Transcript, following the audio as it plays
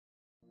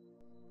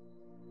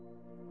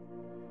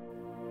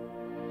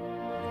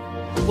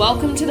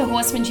Welcome to the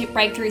Horsemanship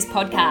Breakthroughs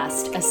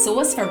podcast, a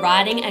source for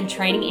riding and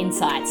training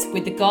insights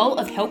with the goal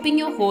of helping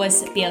your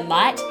horse be a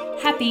light,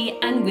 happy,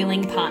 and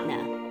willing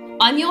partner.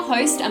 I'm your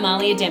host,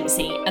 Amalia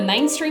Dempsey, a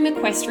mainstream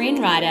equestrian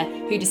rider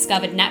who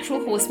discovered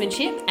natural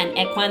horsemanship and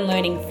equine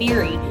learning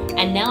theory,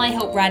 and now I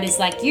help riders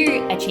like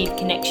you achieve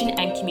connection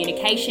and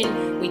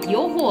communication with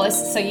your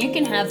horse so you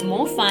can have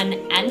more fun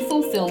and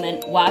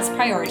fulfillment whilst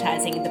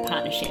prioritizing the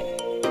partnership.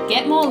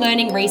 Get more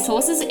learning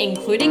resources,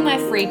 including my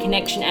free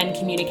connection and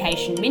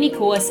communication mini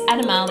course at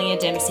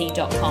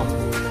amaliadempsey.com.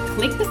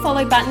 Click the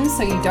follow button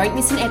so you don't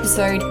miss an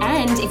episode,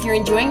 and if you're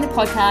enjoying the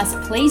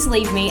podcast, please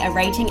leave me a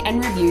rating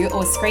and review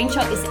or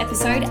screenshot this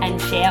episode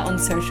and share on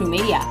social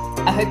media.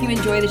 I hope you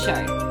enjoy the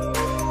show.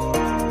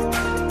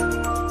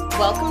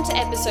 Welcome to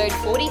episode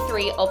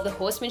 43 of the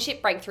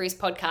Horsemanship Breakthroughs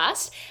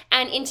podcast,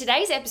 and in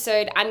today's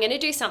episode I'm going to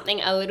do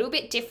something a little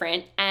bit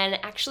different and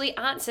actually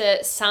answer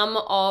some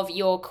of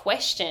your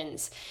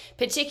questions,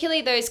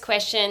 particularly those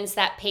questions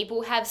that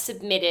people have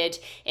submitted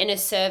in a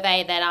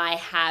survey that I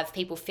have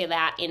people fill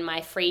out in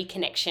my free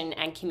connection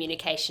and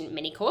communication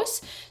mini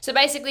course. So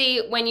basically,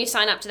 when you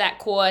sign up to that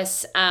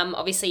course,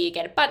 obviously you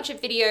get a bunch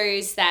of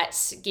videos that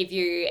give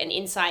you an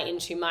insight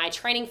into my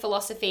training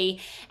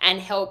philosophy and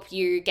help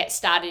you get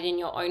started in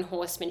your own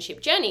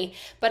horsemanship journey.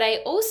 But I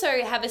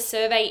also have a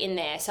survey in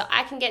there so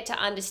I can get to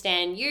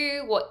understand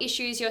you, what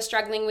issues you're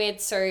struggling with,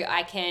 so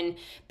I can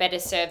better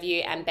serve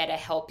you and better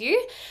help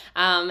you.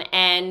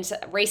 And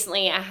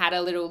recently I had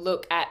a little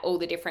look at all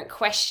the different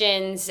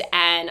questions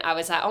and I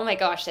was like, oh my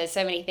gosh, there's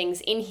so many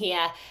things in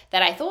here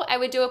that I thought I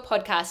would do a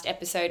podcast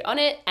episode on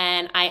it.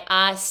 And I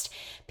asked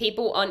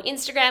people on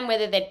Instagram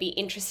whether they'd be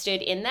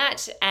interested in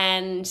that,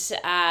 and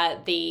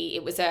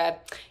it was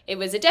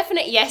a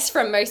definite yes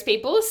from most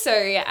people. So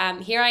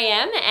here I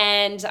am,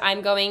 and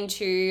I'm going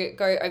to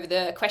go over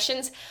the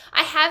questions.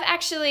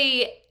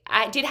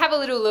 I did have a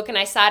little look and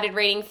I started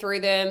reading through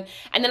them,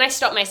 and then I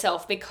stopped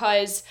myself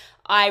because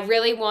I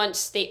really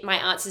want my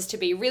answers to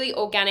be really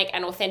organic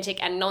and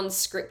authentic and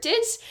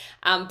non-scripted.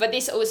 But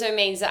this also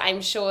means that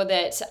I'm sure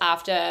that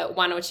after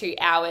 1 or 2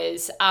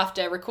 hours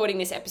after recording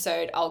this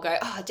episode, I'll go,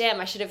 oh, damn,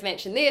 I should have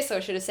mentioned this or I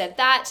should have said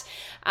that.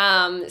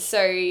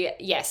 So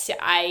yes,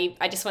 I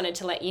just wanted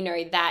to let you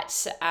know that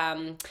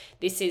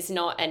this is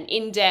not an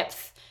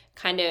in-depth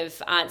kind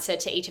of answer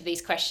to each of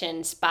these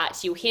questions,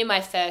 but you'll hear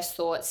my first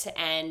thoughts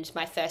and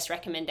my first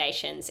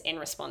recommendations in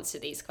response to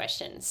these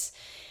questions.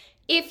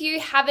 If you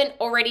haven't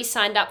already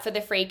signed up for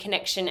the free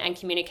connection and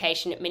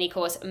communication mini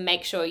course,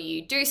 make sure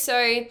you do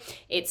so.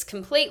 It's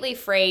completely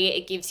free.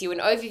 It gives you an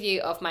overview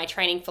of my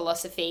training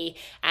philosophy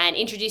and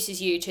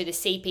introduces you to the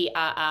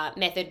CPRR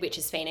method, which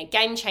has been a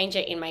game changer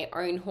in my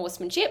own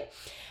horsemanship.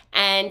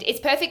 And it's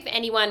perfect for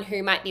anyone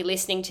who might be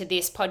listening to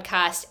this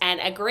podcast and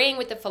agreeing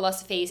with the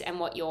philosophies and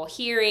what you're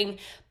hearing,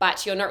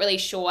 but you're not really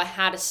sure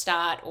how to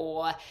start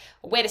or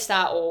where to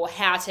start or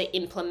how to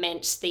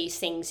implement these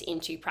things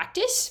into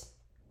practice.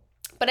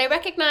 But I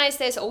recognize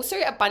there's also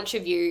a bunch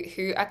of you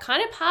who are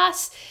kind of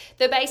past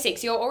the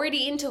basics. You're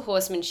already into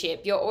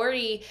horsemanship. You're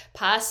already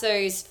past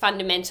those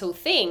fundamental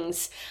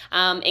things,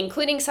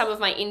 including some of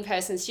my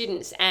in-person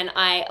students. And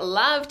I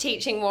love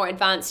teaching more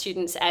advanced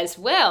students as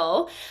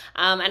well.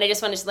 And I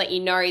just wanted to let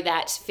you know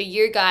that for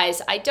you guys,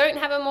 I don't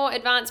have a more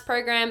advanced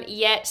program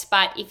yet.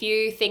 But if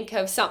you think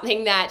of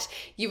something that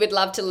you would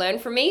love to learn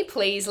from me,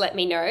 please let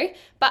me know.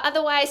 But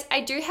otherwise,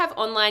 I do have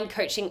online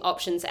coaching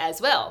options as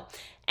well.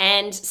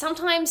 And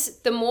sometimes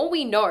the more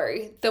we know,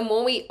 the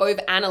more we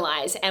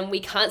overanalyze and we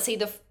can't see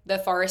the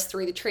forest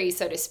through the trees,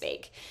 so to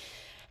speak.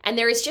 And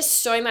there is just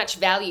so much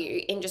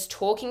value in just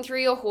talking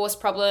through your horse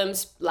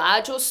problems,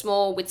 large or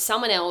small, with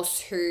someone else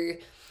who,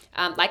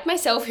 like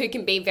myself, who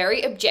can be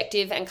very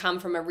objective and come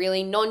from a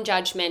really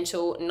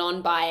non-judgmental,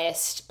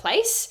 non-biased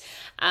place.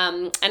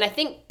 And I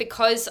think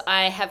because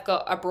I have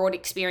got a broad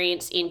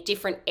experience in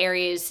different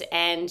areas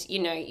and,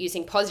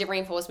 using positive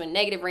reinforcement,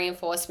 negative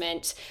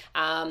reinforcement,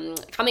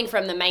 coming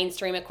from the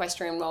mainstream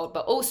equestrian world,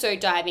 but also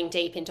diving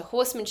deep into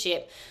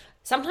horsemanship,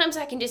 sometimes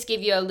I can just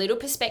give you a little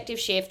perspective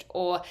shift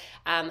or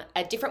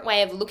a different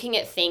way of looking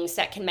at things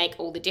that can make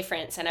all the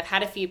difference. And I've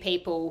had a few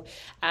people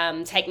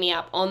take me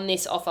up on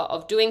this offer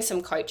of doing some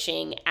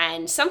coaching.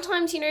 And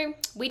sometimes,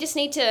 we just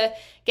need to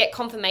get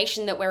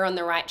confirmation that we're on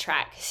the right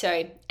track.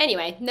 So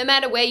anyway, no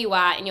matter where you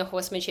are in your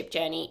horsemanship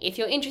journey, if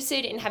you're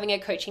interested in having a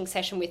coaching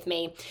session with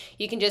me,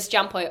 you can just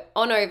jump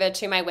on over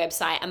to my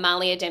website,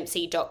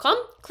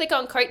 amaliadempsey.com, click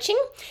on coaching.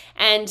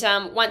 And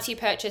once you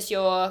purchase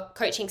your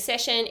coaching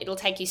session, it'll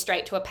take you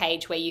straight to a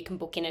page where you can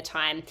book in a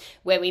time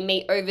where we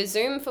meet over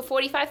Zoom for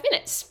 45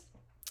 minutes.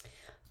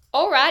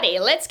 Alrighty,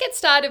 let's get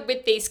started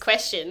with these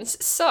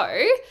questions.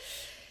 So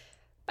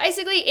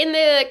basically in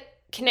the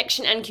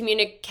connection and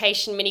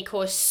communication mini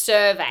course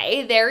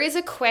survey, there is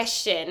a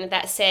question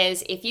that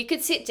says, if you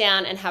could sit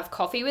down and have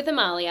coffee with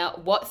Amalia,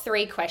 what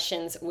 3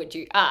 questions would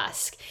you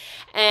ask?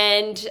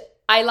 And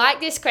I like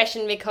this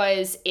question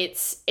because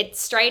it's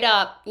straight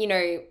up,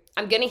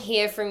 I'm going to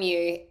hear from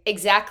you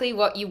exactly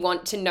what you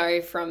want to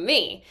know from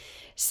me.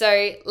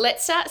 So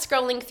let's start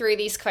scrolling through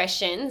these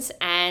questions,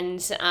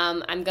 and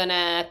I'm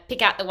gonna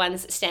pick out the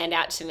ones that stand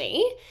out to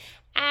me,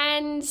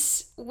 and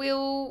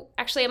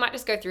I might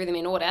just go through them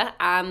in order.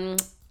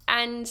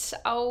 And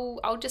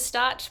I'll just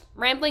start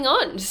rambling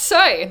on.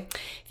 So,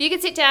 if you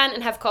could sit down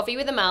and have coffee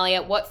with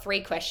Amalia, what 3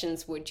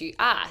 questions would you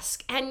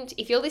ask? And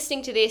if you're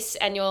listening to this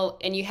and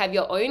you have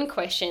your own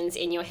questions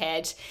in your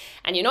head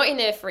and you're not in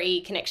the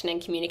free connection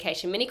and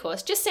communication mini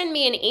course, just send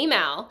me an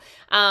email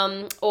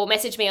or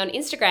message me on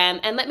Instagram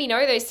and let me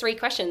know those 3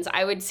 questions.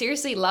 I would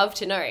seriously love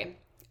to know.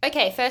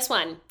 Okay, first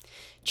one.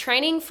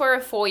 Training for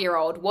a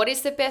 4-year-old. What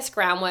is the best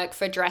groundwork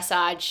for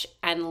dressage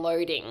and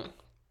loading?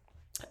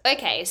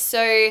 Okay,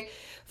 so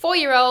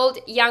 4-year-old,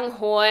 young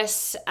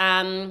horse,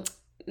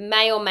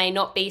 may or may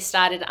not be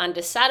started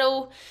under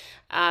saddle.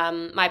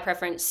 My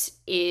preference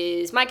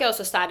is, my girls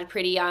were started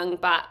pretty young,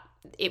 but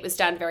it was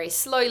done very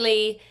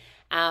slowly.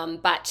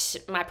 But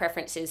my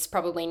preference is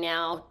probably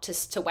now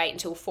to wait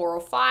until 4 or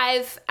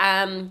 5.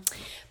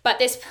 But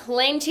there's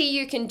plenty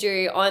you can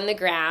do on the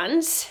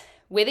ground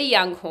with a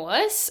young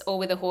horse or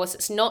with a horse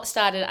that's not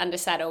started under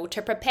saddle to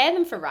prepare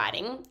them for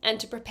riding and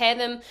to prepare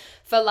them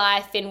for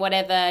life in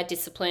whatever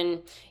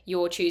discipline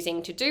you're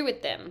choosing to do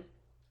with them.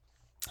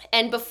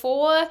 And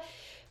before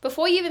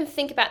you even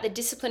think about the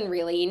discipline,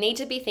 really, you need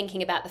to be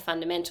thinking about the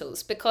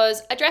fundamentals,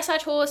 because a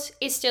dressage horse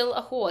is still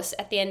a horse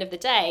at the end of the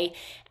day.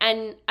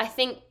 And I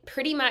think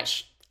pretty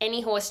much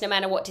any horse, no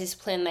matter what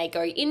discipline they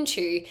go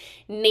into,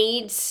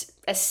 needs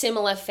a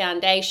similar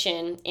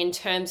foundation in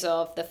terms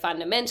of the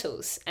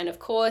fundamentals. And of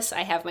course,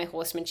 I have my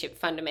Horsemanship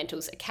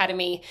Fundamentals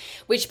Academy,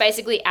 which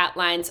basically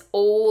outlines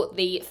all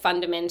the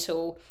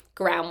fundamental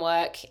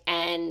groundwork,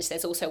 and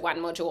there's also one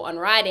module on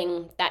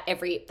riding that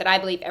I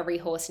believe every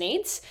horse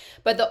needs.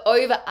 But the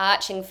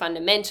overarching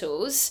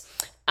fundamentals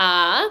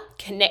are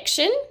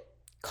connection,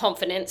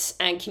 confidence,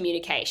 and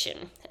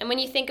communication. And when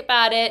you think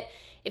about it,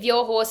 if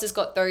your horse has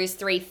got those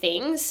 3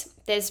 things,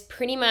 there's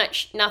pretty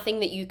much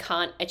nothing that you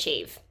can't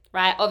achieve,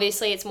 right?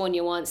 Obviously, it's more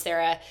nuanced.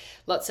 There are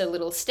lots of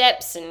little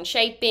steps and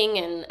shaping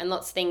and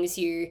lots of things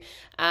you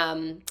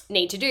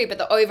need to do. But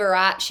the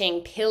overarching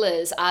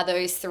pillars are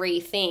those 3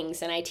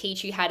 things. And I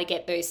teach you how to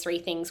get those 3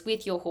 things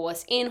with your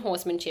horse in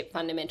Horsemanship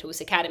Fundamentals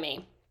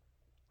Academy.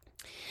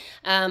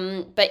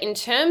 But in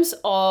terms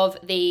of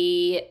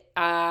the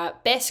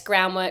best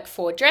groundwork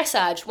for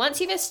dressage,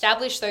 once you've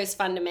established those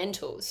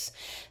fundamentals,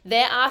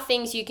 there are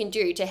things you can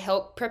do to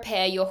help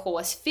prepare your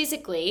horse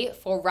physically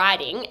for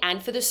riding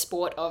and for the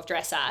sport of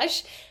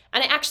dressage.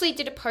 And I actually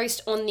did a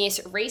post on this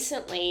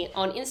recently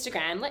on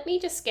Instagram. Let me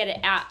just get it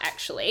out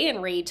actually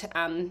and read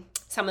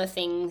some of the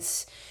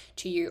things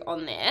to you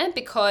on there,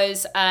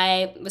 because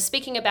I was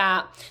speaking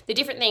about the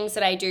different things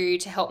that I do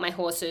to help my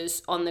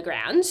horses on the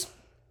ground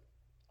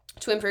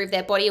to improve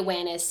their body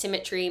awareness,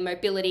 symmetry,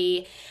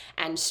 mobility,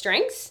 and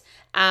strength.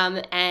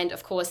 And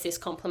of course, this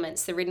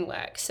complements the ridden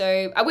work.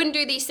 So I wouldn't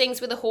do these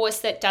things with a horse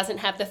that doesn't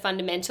have the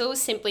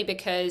fundamentals, simply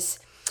because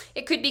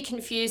it could be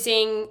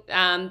confusing.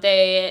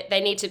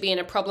 They need to be in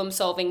a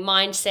problem-solving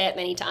mindset.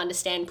 They need to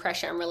understand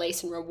pressure and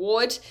release and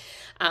reward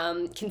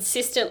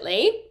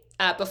consistently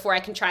before I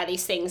can try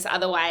these things.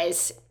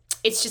 Otherwise,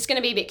 it's just going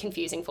to be a bit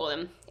confusing for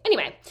them.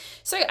 Anyway,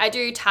 so I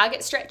do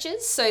target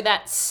stretches. So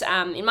that's,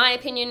 in my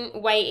opinion,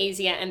 way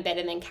easier and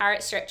better than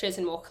carrot stretches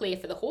and more clear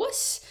for the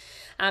horse.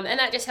 And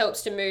that just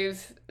helps to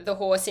move the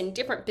horse in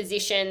different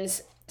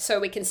positions so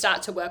we can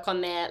start to work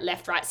on their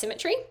left-right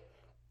symmetry.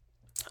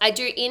 I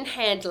do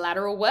in-hand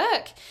lateral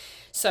work.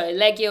 So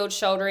leg yield,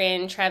 shoulder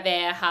in,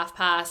 travers, half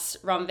pass,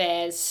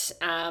 renvers,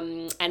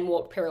 and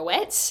walk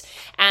pirouettes.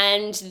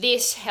 And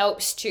this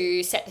helps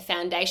to set the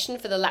foundation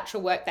for the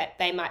lateral work that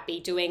they might be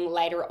doing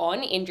later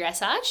on in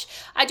dressage.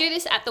 I do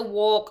this at the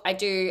walk. I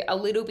do a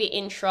little bit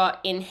in trot,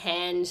 in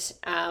hand,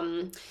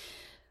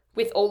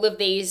 with all of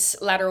these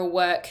lateral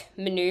work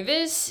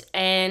maneuvers.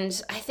 And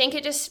I think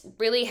it just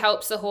really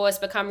helps the horse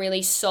become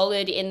really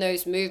solid in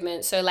those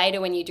movements. So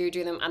later when you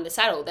do them under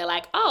saddle, they're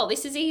like, oh,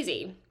 this is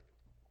easy.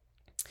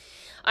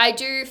 I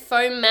do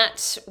foam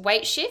mat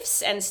weight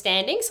shifts and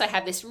standing. So I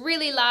have this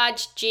really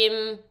large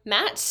gym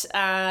mat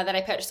that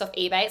I purchased off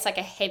eBay. It's like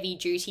a heavy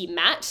duty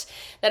mat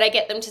that I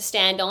get them to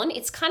stand on.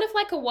 It's kind of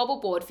like a wobble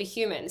board for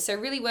humans. So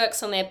it really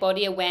works on their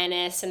body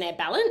awareness and their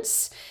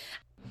balance.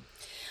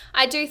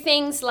 I do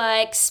things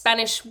like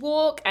Spanish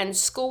walk and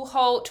school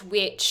halt,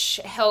 which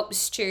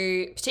helps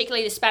to,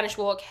 particularly the Spanish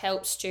walk,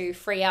 helps to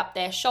free up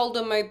their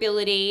shoulder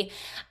mobility,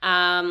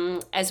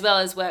 as well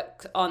as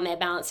work on their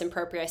balance and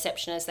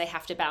proprioception, as they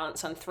have to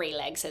balance on 3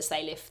 legs as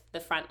they lift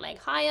the front leg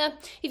higher.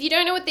 If you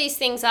don't know what these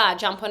things are,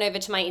 jump on over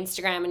to my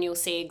Instagram and you'll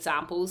see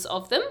examples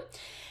of them.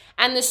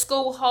 And the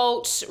school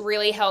halt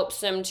really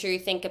helps them to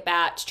think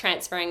about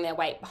transferring their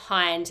weight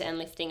behind and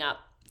lifting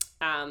up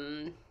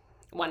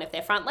one of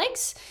their front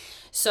legs.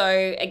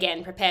 So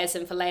again, prepares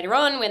them for later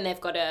on when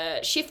they've got to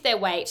shift their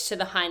weight to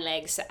the hind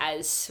legs,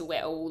 as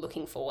we're all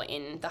looking for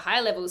in the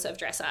higher levels of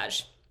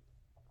dressage.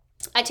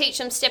 I teach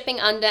them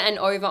stepping under and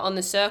over on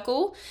the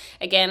circle.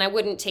 Again, I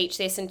wouldn't teach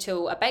this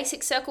until a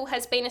basic circle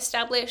has been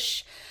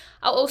established.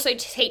 I'll also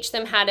teach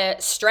them how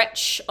to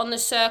stretch on the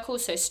circle,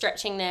 so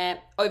stretching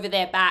over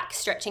their back,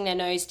 stretching their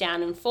nose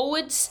down and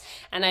forwards.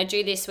 And I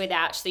do this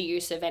without the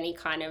use of any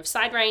kind of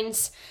side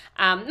reins.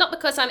 Not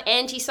because I'm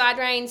anti-side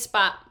reins,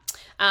 but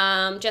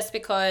just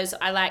because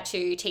I like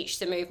to teach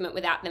the movement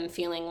without them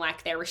feeling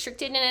like they're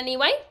restricted in any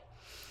way.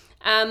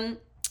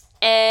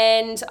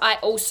 And I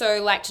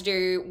also like to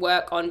do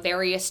work on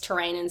various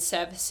terrain and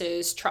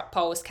surfaces, trot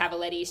poles,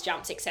 cavalettis,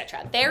 jumps,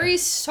 etc. There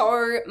is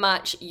so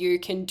much you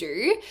can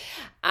do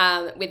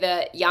with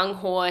a young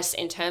horse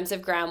in terms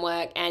of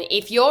groundwork. And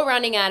if you're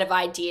running out of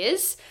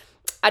ideas,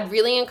 I'd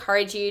really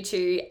encourage you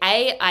to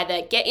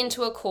either get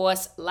into a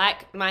course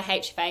like my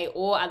HFA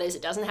or others.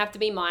 It doesn't have to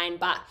be mine,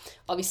 but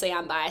obviously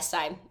I'm biased.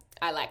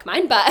 I like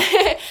mine, but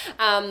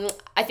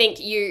I think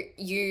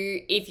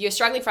if you're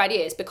struggling for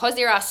ideas, because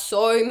there are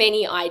so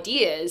many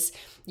ideas,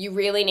 you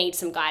really need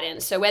some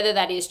guidance. So whether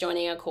that is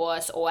joining a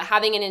course or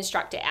having an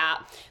instructor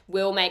out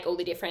will make all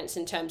the difference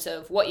in terms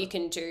of what you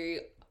can do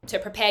to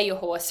prepare your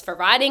horse for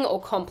riding or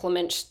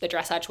complement the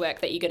dressage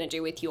work that you're going to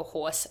do with your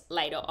horse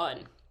later on.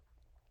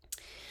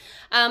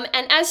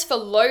 And as for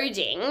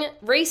loading,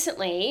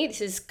 recently, this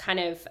is kind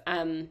of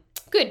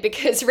good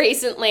because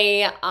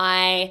recently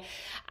I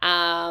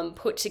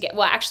put together,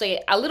 well,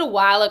 actually a little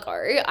while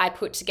ago, I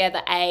put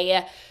together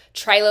a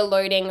trailer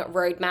loading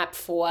roadmap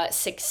for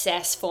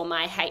success for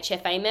my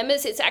HFA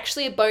members. It's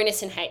actually a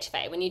bonus in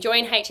HFA. When you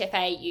join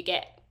HFA, you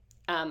get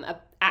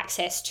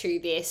access to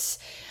this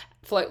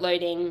float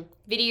loading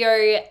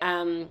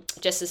video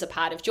just as a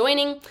part of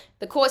joining.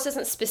 The course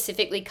doesn't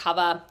specifically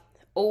cover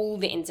all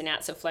the ins and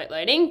outs of float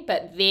loading,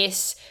 but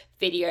this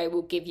video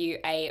will give you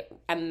an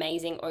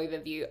amazing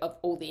overview of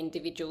all the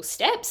individual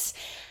steps.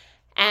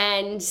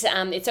 And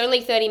it's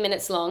only 30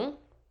 minutes long.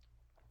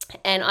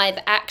 And I've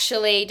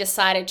actually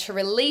decided to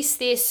release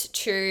this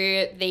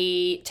to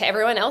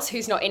everyone else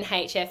who's not in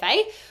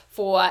HFA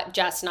for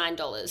just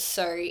 $9.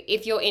 So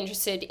if you're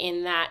interested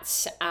in that,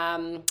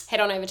 head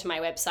on over to my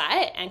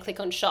website and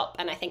click on shop.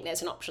 And I think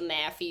there's an option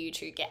there for you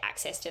to get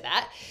access to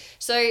that.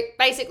 So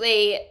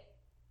basically,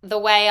 the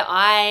way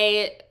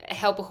I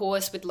help a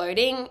horse with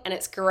loading, and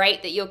it's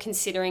great that you're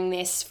considering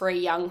this for a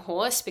young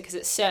horse because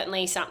it's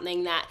certainly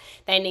something that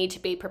they need to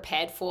be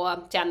prepared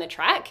for down the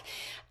track.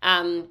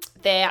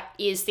 There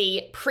is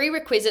the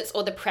prerequisites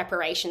or the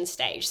preparation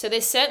stage. So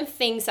there's certain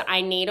things that I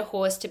need a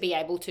horse to be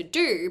able to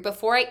do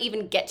before I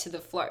even get to the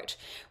float,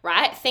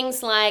 right?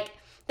 Things like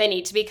they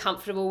need to be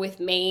comfortable with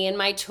me and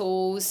my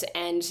tools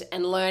and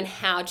learn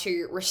how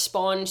to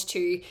respond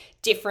to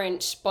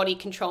different body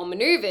control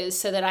maneuvers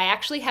so that I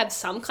actually have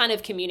some kind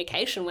of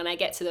communication when I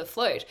get to the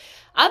float.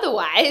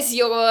 Otherwise,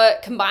 you're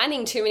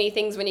combining too many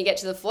things when you get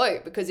to the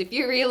float, because if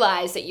you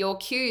realize that your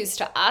cues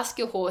to ask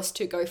your horse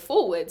to go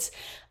forwards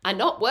are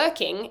not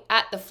working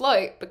at the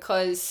float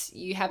because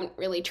you haven't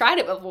really tried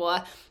it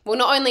before, well,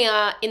 not only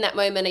in that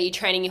moment are you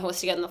training your horse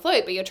to get on the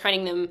float, but you're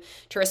training them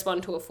to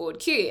respond to a forward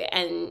cue,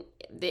 and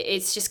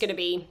it's just going to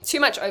be too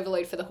much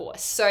overload for the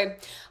horse. So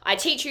I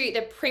teach you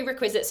the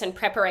prerequisites and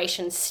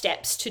preparation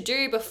steps to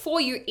do before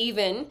you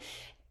even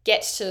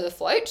get to the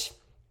float.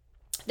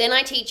 Then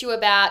I teach you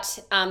about,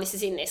 this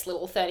is in this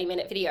little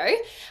 30-minute video,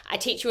 I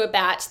teach you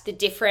about the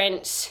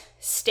different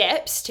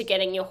steps to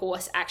getting your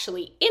horse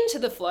actually into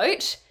the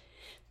float.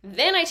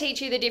 Then I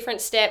teach you the different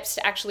steps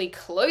to actually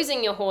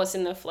closing your horse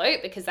in the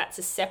float, because that's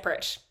a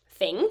separate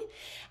thing.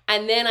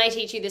 And then I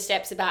teach you the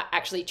steps about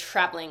actually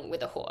traveling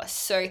with a horse.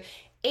 So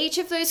each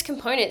of those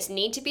components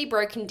need to be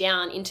broken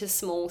down into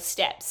small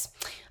steps.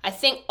 I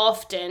think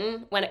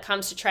often when it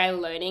comes to trailer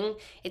loading,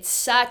 it's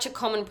such a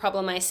common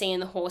problem I see in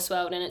the horse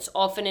world, and it's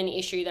often an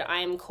issue that I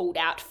am called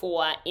out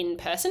for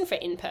in-person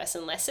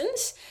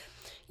lessons.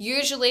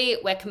 Usually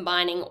we're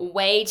combining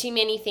way too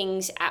many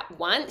things at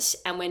once,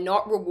 and we're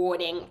not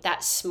rewarding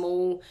those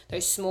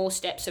small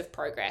steps of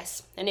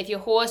progress. And if your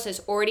horse has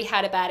already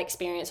had a bad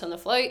experience on the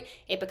float,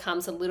 it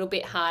becomes a little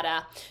bit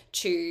harder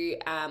to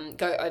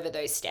go over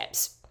those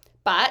steps.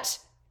 But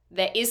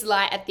there is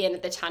light at the end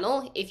of the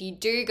tunnel. If you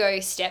do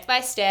go step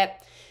by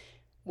step,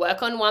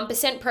 work on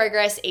 1%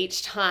 progress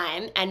each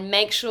time, and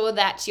make sure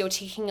that you're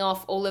ticking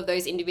off all of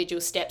those individual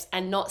steps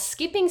and not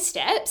skipping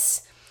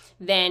steps,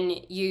 then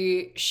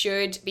you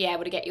should be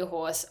able to get your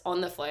horse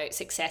on the float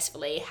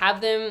successfully.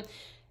 Have them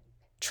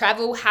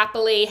travel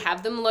happily,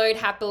 have them load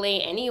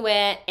happily,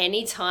 anywhere,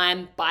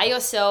 anytime, by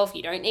yourself.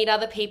 You don't need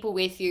other people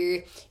with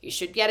you. You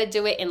should be able to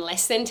do it in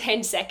less than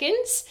 10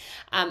 seconds,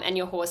 and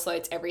your horse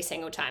loads every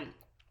single time.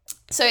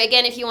 So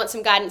again, if you want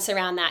some guidance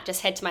around that,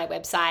 just head to my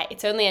website.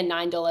 It's only a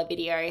 $9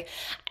 video,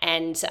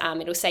 and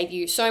it'll save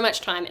you so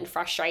much time and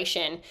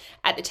frustration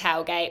at the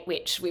tailgate,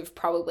 which we've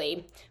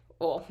probably,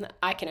 or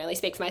I can only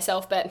speak for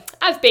myself, but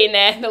I've been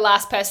there, the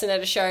last person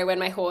at a show when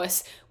my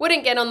horse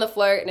wouldn't get on the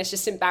float, and it's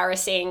just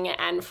embarrassing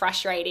and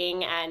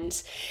frustrating,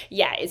 and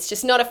yeah, it's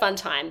just not a fun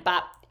time.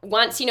 But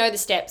once you know the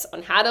steps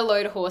on how to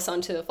load a horse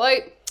onto the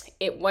float,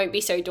 it won't be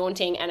so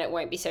daunting and it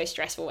won't be so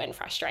stressful and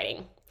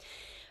frustrating.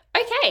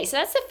 Okay, so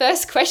that's the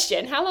first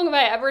question. How long have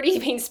I've already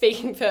been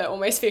speaking for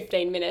almost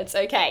 15 minutes.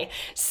 Okay,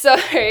 so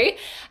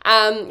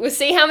we'll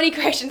see how many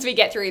questions we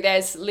get through.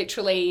 There's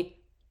literally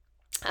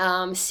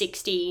over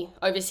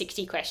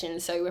 60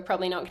 questions, so we're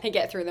probably not going to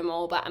get through them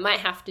all, but I might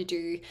have to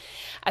do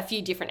a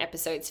few different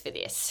episodes for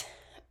this.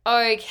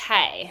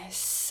 Okay,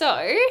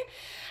 so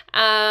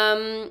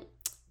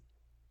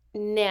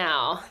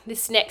now,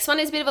 this next one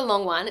is a bit of a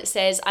long one. It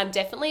says, I'm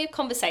definitely a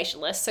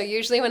conversationalist, so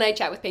usually when I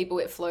chat with people,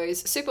 it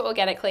flows super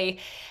organically.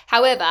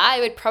 However, I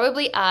would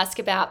probably ask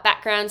about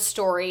background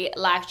story,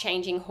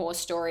 life-changing horse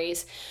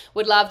stories.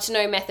 Would love to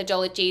know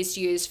methodologies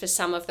used for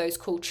some of those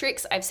cool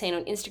tricks I've seen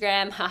on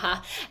Instagram,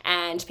 haha,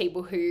 and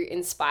people who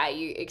inspire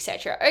you,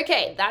 etc.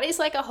 Okay, that is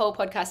like a whole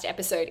podcast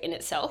episode in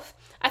itself.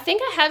 I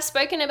think I have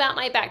spoken about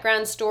my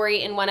background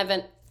story in one of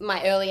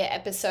my earlier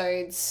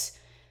episodes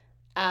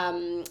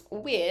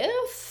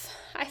with,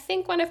 I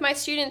think one of my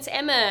students,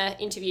 Emma,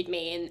 interviewed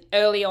me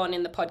early on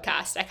in the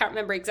podcast. I can't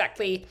remember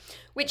exactly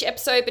which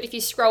episode, but if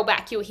you scroll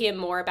back, you'll hear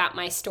more about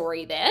my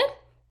story there.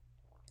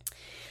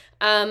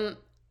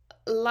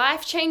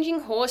 Life-changing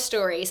horse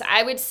stories.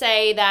 I would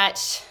say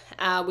that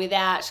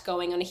without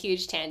going on a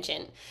huge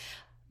tangent,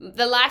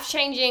 the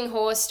life-changing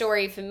horse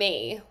story for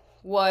me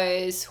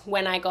was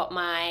when I got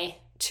my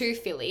 2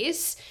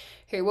 fillies,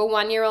 who were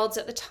 1-year-olds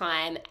at the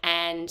time,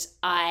 and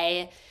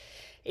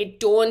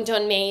it dawned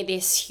on me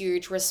this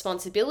huge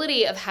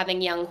responsibility of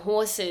having young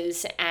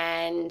horses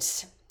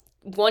and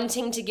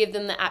wanting to give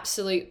them the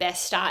absolute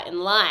best start in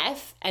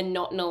life and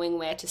not knowing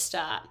where to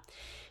start.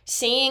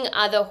 Seeing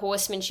other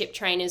horsemanship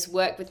trainers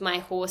work with my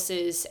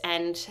horses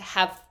and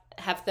have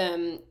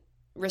them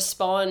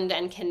respond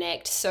and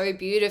connect so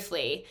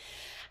beautifully,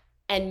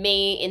 and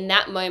me in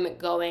that moment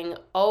going,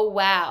 oh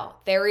wow,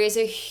 there is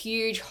a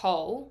huge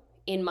hole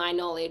in my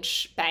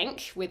knowledge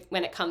bank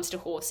when it comes to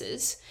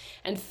horses,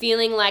 and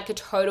feeling like a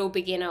total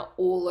beginner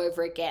all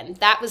over again.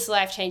 That was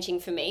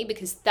life-changing for me,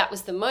 because that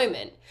was the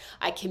moment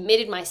I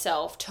committed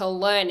myself to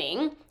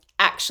learning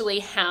actually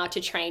how to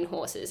train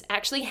horses,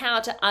 actually how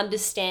to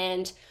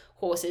understand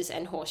horses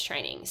and horse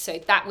training. So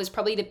that was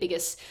probably the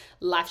biggest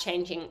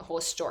life-changing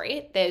horse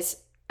story. There's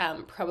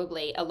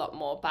probably a lot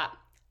more, but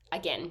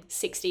again,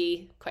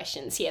 60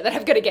 questions here that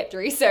I've got to get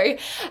through. So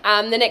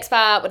the next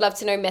part, would love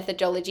to know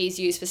methodologies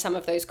used for some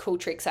of those cool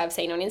tricks I've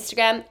seen on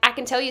Instagram. I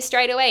can tell you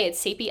straight away,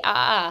 it's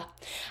CPRR,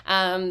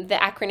 the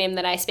acronym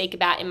that I speak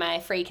about in my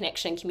free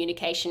connection and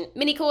communication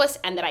mini course,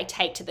 and that I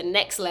take to the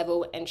next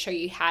level and show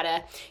you how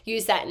to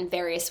use that in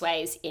various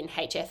ways in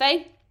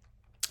HFA.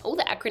 All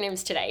the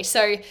acronyms today.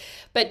 So,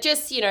 but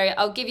just,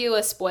 I'll give you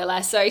a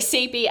spoiler. So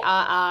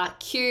CPRR,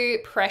 cue,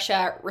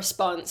 pressure,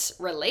 response,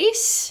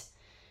 release.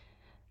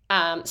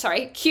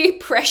 Cue,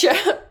 pressure,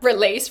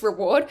 release,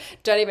 reward.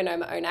 Don't even know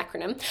my own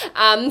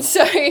acronym.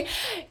 So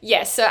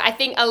I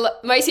think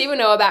most people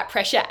know about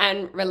pressure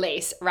and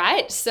release,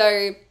 right?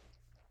 So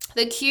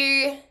the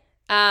cue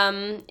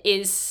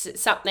is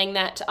something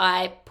that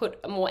I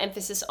put more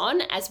emphasis on,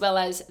 as well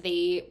as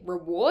the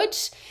reward.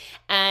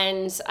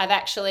 And I've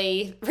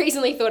actually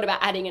recently thought about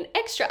adding an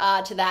extra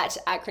R to that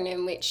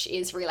acronym, which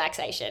is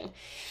relaxation,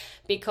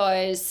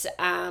 because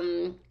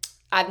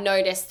I've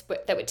noticed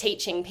that we're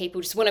teaching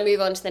people just want to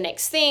move on to the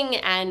next thing,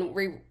 and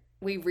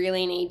we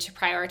really need to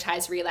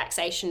prioritize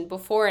relaxation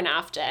before and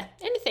after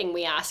anything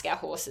we ask our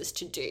horses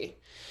to do.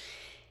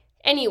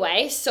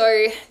 Anyway,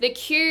 so the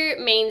cue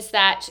means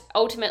that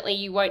ultimately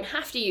you won't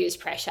have to use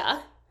pressure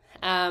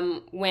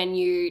when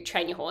you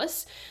train your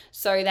horse,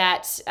 so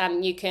that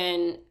you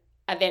can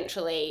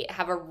eventually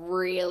have a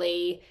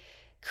really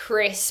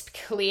crisp,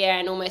 clear,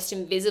 and almost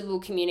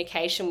invisible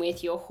communication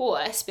with your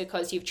horse,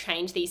 because you've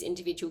trained these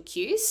individual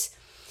cues.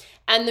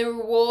 And the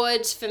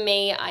rewards for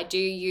me, I do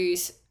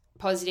use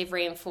positive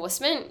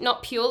reinforcement,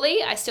 not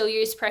purely. I still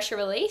use pressure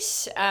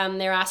release.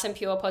 There are some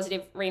pure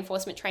positive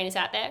reinforcement trainers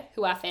out there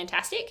who are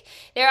fantastic.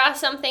 There are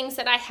some things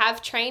that I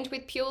have trained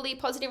with purely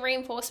positive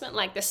reinforcement,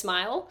 like the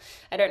smile.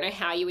 I don't know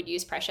how you would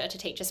use pressure to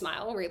teach a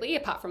smile, really,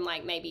 apart from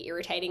like maybe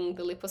irritating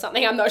the lip or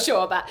something. I'm not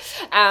sure. But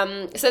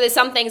so there's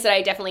some things that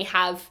I definitely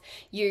have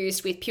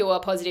used with pure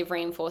positive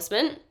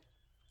reinforcement.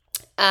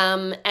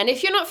 And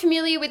if you're not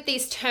familiar with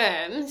these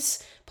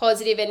terms,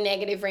 positive and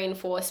negative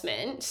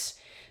reinforcement.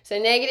 So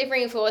negative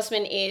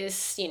reinforcement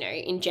is,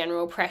 in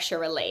general, pressure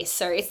release.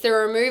 So it's the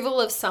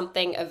removal of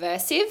something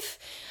aversive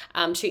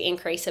to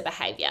increase a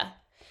behavior.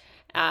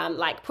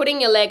 Like putting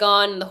your leg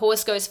on, the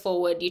horse goes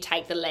forward, you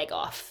take the leg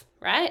off,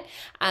 right?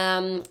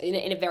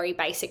 In a very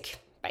basic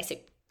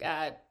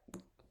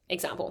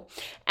example.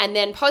 And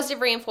then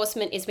positive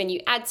reinforcement is when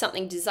you add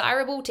something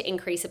desirable to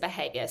increase a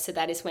behavior. So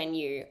that is when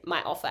you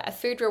might offer a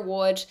food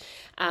reward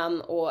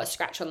or a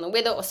scratch on the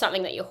wither or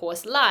something that your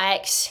horse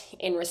likes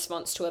in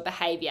response to a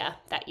behavior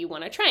that you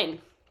want to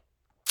train.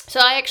 So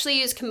I actually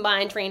use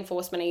combined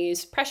reinforcement. I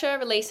use pressure,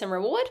 release, and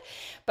reward,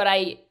 but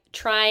I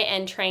try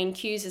and train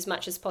cues as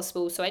much as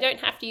possible so I don't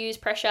have to use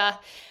pressure,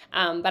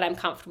 but I'm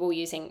comfortable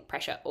using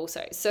pressure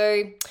also.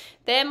 So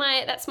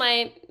that's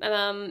my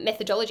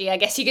methodology, I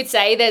guess you could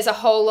say. There's a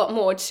whole lot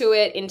more to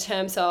it in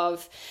terms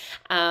of,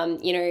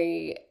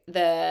 the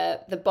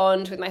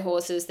bond with my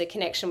horses, the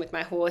connection with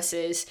my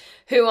horses,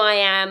 who I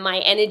am, my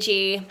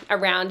energy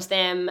around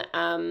them.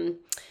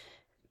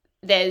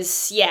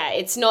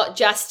 It's not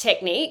just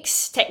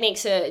techniques.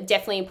 Techniques are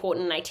definitely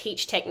important, and I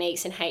teach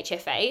techniques in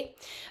HFA,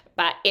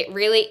 but it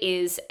really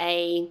is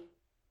a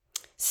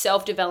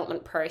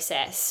self-development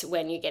process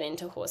when you get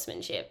into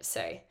horsemanship.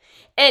 So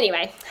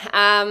anyway,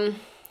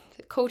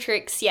 cool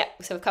tricks, yeah,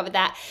 so we've covered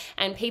that.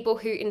 And people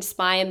who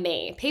inspire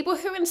me.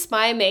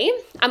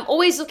 I'm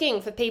always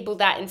looking for people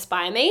that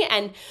inspire me,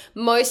 and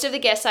most of the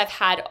guests I've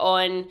had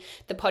on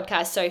the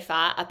podcast so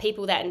far are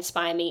people that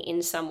inspire me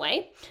in some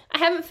way. I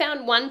haven't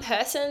found one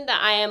person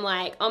that I am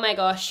like, oh my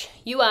gosh,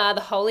 you are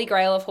the holy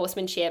grail of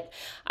horsemanship.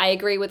 I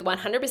agree with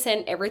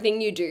 100%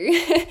 everything you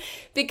do.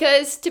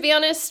 Because to be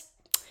honest,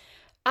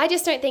 I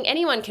just don't think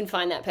anyone can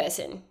find that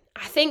person.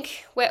 I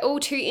think we're all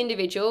too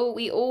individual.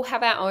 We all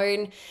have our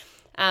own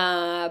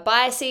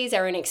biases,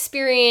 our own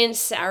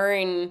experience, our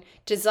own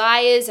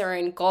desires, our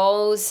own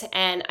goals,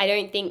 and I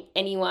don't think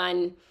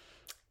anyone,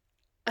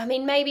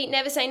 maybe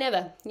never say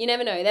never. You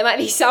never know. There might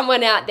be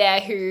someone out there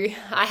who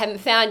I haven't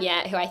found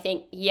yet who I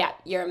think, yeah,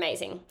 you're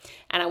amazing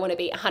and I want to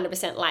be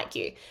 100% like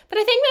you. But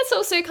I think that's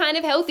also kind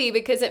of healthy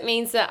because it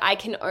means that I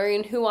can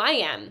own who I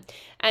am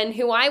and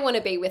who I want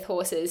to be with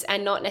horses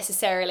and not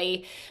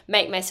necessarily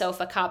make myself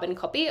a carbon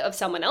copy of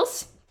someone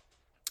else.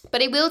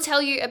 But I will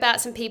tell you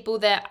about some people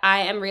that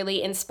I am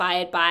really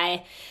inspired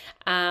by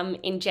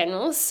in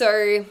general.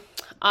 So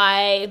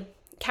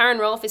Karen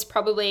Rolfe is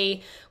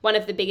probably one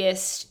of the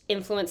biggest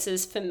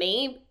influences for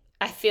me.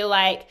 I feel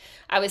like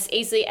I was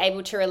easily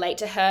able to relate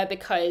to her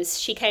because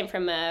she came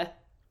from a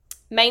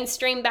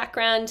mainstream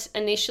background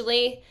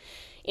initially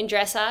in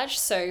dressage,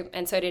 so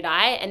did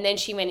I, and then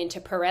she went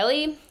into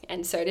Pirelli,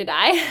 and so did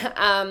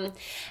I,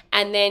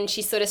 and then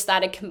she sort of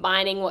started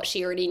combining what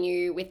she already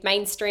knew with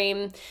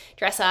mainstream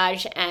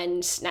dressage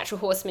and natural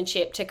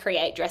horsemanship to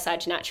create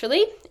Dressage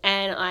Naturally,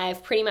 and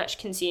I've pretty much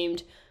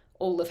consumed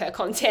all of her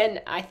content.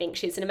 I think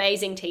she's an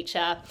amazing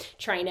teacher,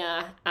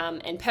 trainer,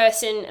 and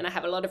person, and I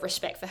have a lot of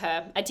respect for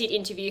her. I did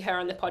interview her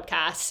on the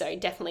podcast, so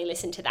definitely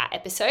listen to that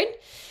episode.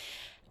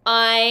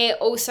 I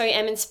also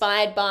am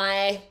inspired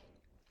by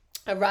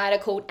a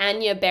rider called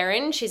Anya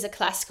Beran. She's a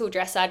classical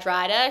dressage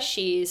rider.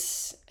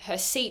 Her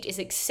seat is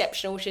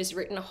exceptional. She's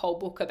written a whole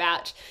book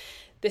about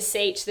the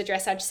seat, the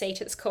dressage seat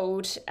it's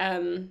called.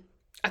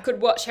 I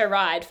could watch her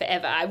ride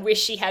forever. I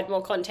wish she had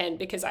more content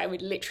because I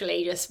would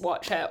literally just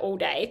watch her all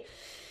day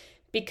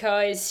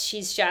because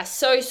she's just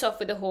so soft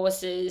with the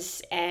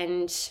horses,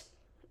 and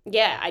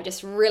yeah, I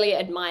just really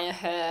admire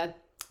her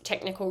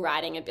technical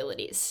riding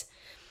abilities.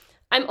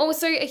 I'm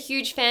also a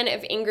huge fan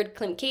of Ingrid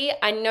Klimke.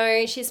 I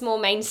know she's more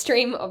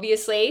mainstream,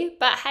 obviously,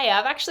 but hey,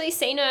 I've actually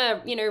seen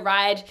her,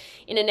 ride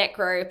in a neck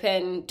rope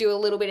and do a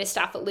little bit of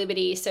stuff at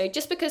Liberty. So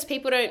just because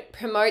people don't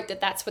promote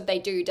that that's what they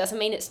do doesn't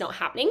mean it's not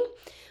happening.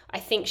 I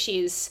think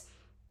she's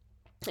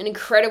an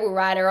incredible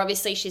rider.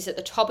 Obviously, she's at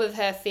the top of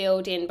her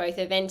field in both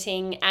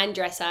eventing and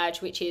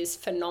dressage, which is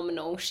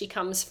phenomenal. She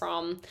comes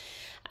from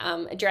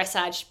a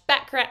dressage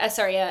background,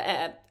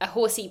 a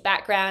horsey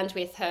background,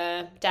 with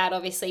her dad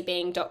obviously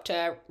being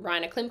Dr.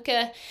 Rainer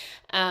Klimke,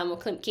 or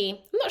Klimke.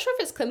 I'm not sure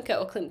if it's Klimke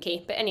or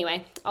Klimke, but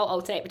anyway, I'll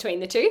alternate between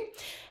the two.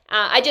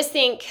 I just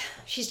think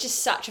she's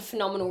just such a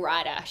phenomenal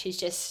rider. She's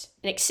just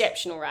an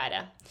exceptional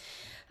rider.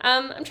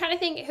 I'm trying to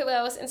think who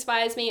else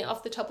inspires me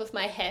off the top of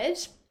my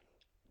head.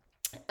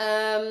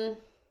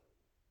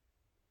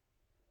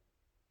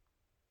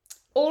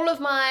 All of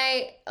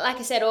my, like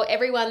I said, or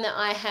everyone that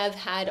I have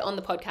had on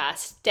the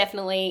podcast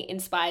definitely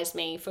inspires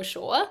me for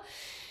sure.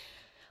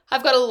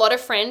 I've got a lot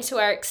of friends who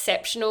are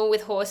exceptional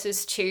with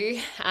horses too.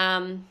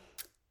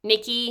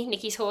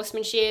 Nikki's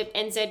Horsemanship,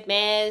 NZ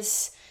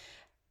Mares.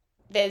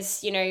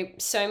 There's,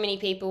 so many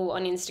people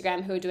on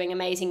Instagram who are doing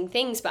amazing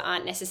things but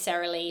aren't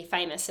necessarily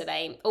famous, so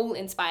they all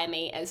inspire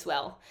me as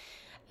well.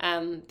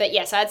 But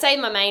yes, I'd say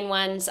my main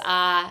ones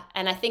are,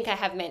 and I think I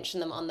have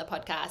mentioned them on the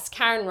podcast,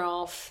 Karen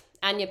Rolfe,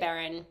 Anya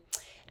Beran,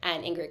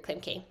 and Ingrid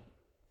Klimke.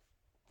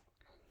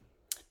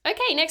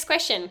 Okay, next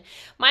question.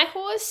 My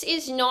horse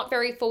is not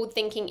very forward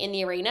thinking in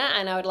the arena,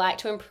 and I would like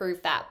to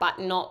improve that, but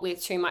not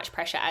with too much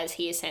pressure as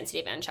he is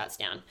sensitive and shuts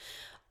down.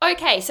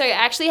 Okay, so I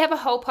actually have a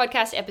whole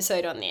podcast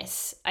episode on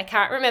this. I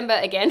can't remember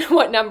again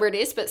what number it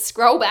is, but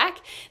scroll back.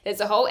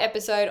 There's a whole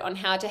episode on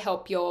how to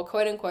help your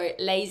quote unquote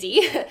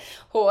lazy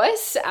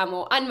horse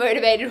or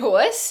unmotivated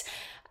horse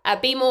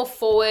be more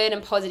forward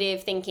and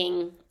positive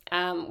thinking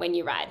when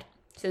you ride.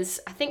 So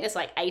I think there's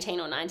like 18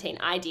 or 19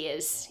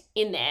 ideas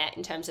in there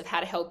in terms of how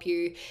to help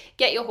you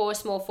get your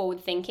horse more forward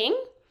thinking.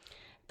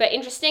 But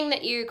interesting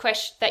that you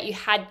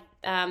had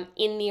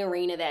in the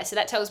arena there. So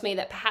that tells me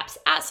that perhaps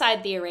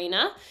outside the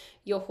arena,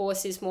 your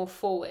horse is more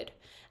forward.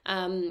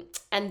 And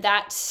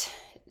that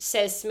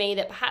says to me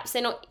that perhaps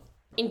they're not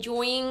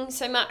enjoying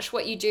so much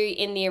what you do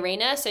in the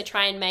arena. So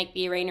try and make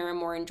the arena a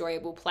more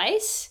enjoyable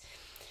place.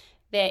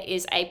 There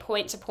is a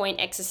point-to-point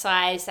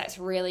exercise that's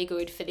really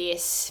good for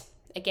this,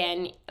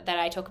 again, that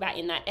I talk about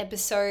in that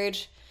episode.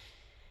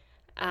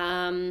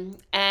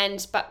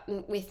 But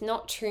with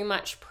not too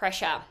much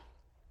pressure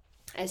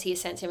as he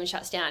ascends him and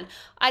shuts down.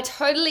 I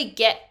totally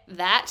get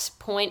that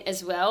point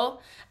as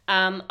well.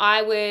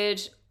 I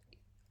would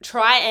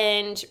try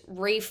and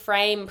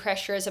reframe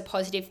pressure as a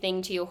positive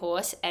thing to your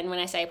horse. And when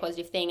I say a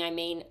positive thing, I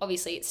mean,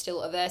 obviously it's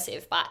still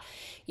aversive, but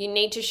you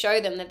need to show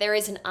them that there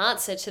is an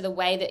answer to the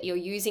way that you're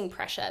using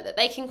pressure, that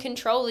they can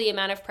control the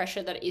amount of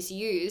pressure that is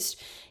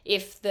used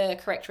if the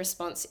correct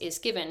response is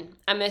given.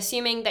 I'm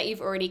assuming that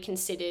you've already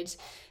considered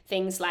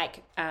things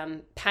like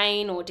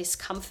pain or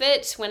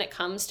discomfort when it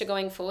comes to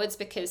going forwards,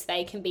 because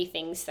they can be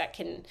things that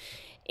can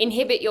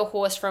inhibit your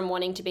horse from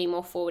wanting to be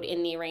more forward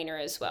in the arena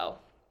as well.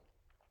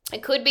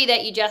 It could be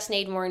that you just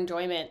need more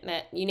enjoyment,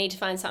 that you need to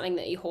find something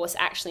that your horse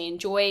actually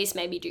enjoys,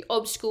 maybe do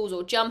obstacles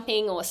or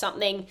jumping or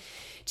something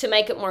to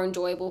make it more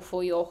enjoyable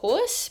for your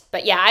horse.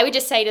 But yeah, I would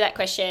just say to that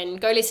question,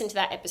 go listen to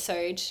that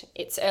episode.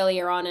 It's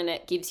earlier on and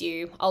it gives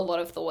you a lot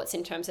of thoughts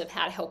in terms of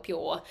how to help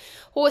your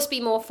horse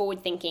be more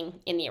forward thinking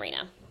in the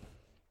arena.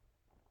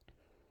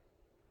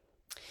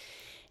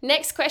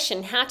 Next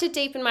question, how to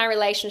deepen my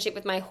relationship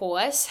with my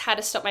horse, how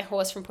to stop my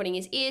horse from putting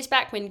his ears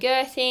back when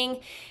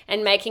girthing,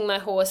 and making my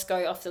horse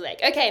go off the leg.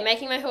 Okay,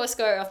 making my horse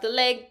go off the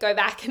leg, go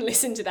back and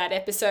listen to that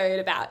episode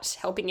about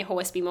helping your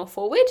horse be more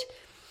forward.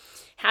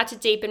 How to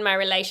deepen my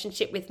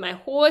relationship with my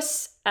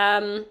horse.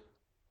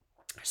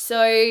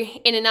 So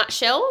in a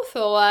nutshell,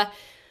 for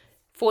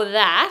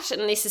that,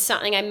 and this is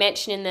something I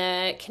mentioned in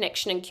the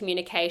connection and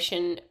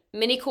communication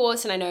mini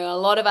course, and I know a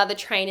lot of other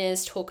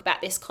trainers talk about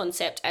this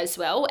concept as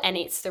well, and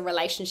it's the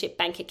relationship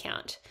bank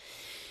account.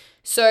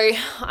 So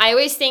I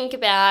always think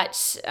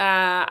about,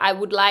 I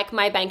would like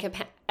my bank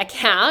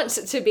account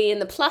to be in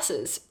the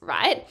pluses,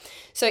 right?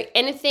 So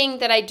anything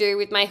that I do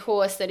with my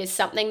horse that is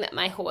something that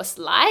my horse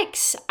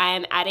likes, I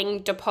am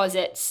adding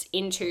deposits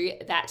into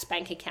that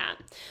bank account.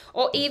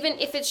 Or even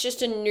if it's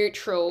just a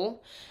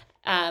neutral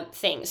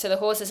thing. So the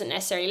horse doesn't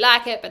necessarily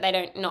like it, but they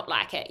don't not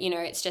like it.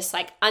 It's just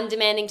like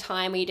undemanding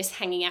time where you're just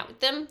hanging out with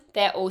them.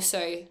 They're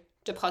also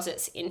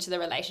deposits into the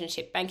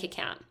relationship bank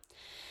account.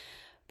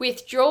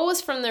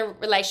 Withdrawals from the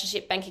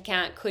relationship bank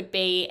account could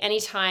be any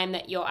time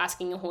that you're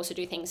asking your horse to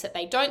do things that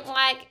they don't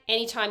like,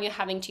 anytime you're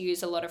having to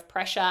use a lot of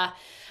pressure.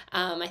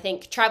 I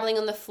think traveling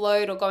on the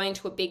float or going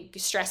to a big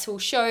stressful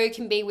show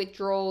can be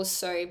withdrawals.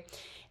 So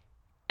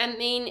I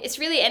mean, it's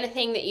really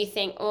anything that you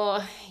think,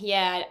 oh,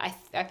 yeah,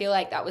 I feel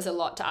like that was a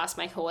lot to ask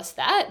my horse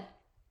that.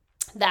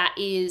 That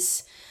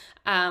is,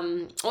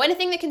 or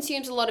anything that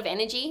consumes a lot of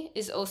energy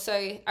is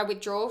also a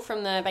withdrawal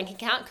from the bank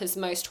account, because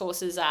most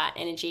horses are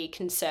energy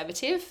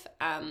conservative.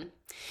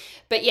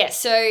 But yeah,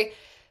 so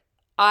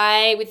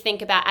I would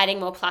think about adding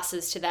more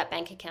pluses to that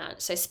bank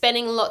account. So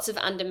spending lots of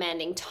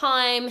undemanding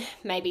time,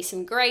 maybe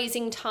some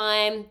grazing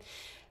time.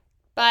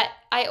 But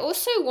I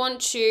also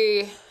want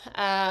to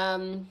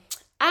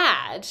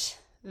add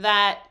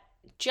that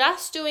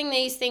just doing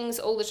these things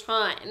all the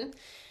time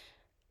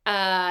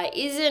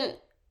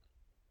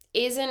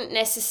isn't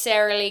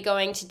necessarily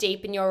going to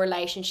deepen your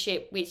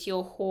relationship with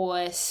your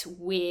horse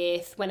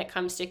when it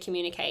comes to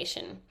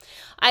communication.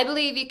 I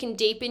believe you can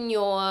deepen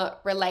your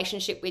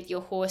relationship with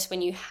your horse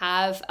when you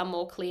have a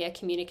more clear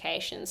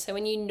communication. So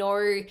when you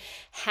know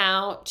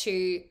how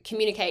to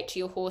communicate to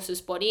your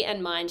horse's body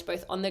and mind,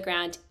 both on the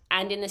ground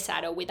and in the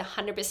saddle, with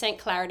 100%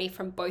 clarity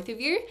from both of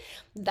you,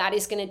 that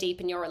is going to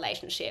deepen your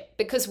relationship.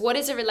 Because what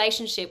is a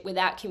relationship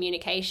without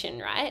communication,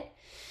 right?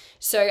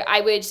 So I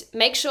would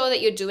make sure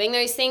that you're doing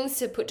those things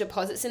to put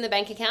deposits in the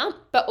bank account,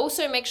 but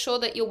also make sure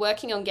that you're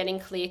working on getting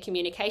clear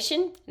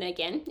communication. And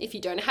again, if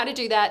you don't know how to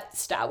do that,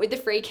 start with the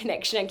free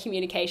connection and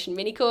communication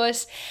mini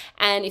course.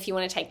 And if you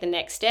want to take the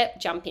next step,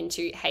 jump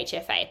into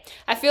HFA.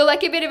 I feel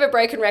like a bit of a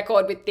broken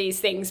record with these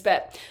things,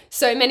 but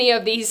so many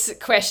of these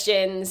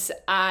questions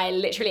I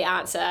literally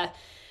answer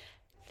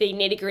the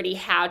nitty-gritty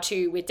how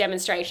to with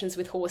demonstrations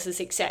with horses,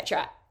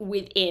 etc.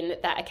 within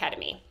that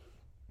academy.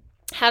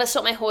 How to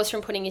stop my horse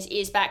from putting his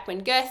ears back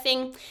when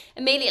girthing.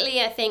 Immediately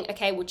I think,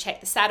 okay, we'll check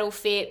the saddle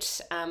fit,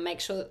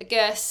 make sure that the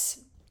girth's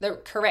the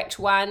correct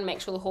one,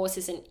 make sure the horse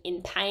isn't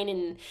in pain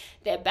in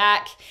their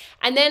back.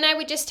 And then I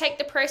would just take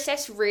the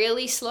process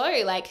really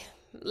slow, like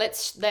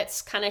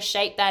let's kind of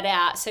shape that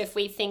out. So if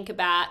we think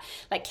about,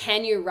 like,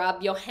 can you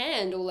rub your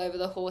hand all over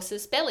the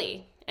horse's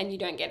belly and you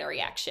don't get a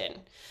reaction?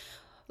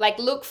 Like,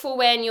 look for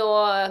when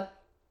you're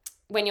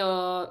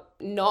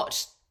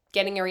not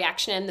getting a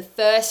reaction and the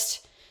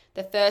first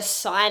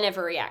sign of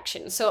a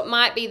reaction. So it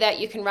might be that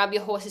you can rub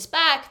your horse's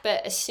back,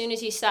 but as soon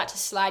as you start to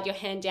slide your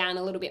hand down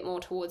a little bit more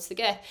towards the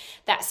girth,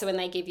 that's when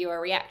they give you a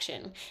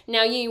reaction.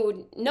 Now you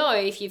would know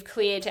if you've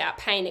cleared out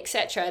pain,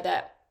 etc.,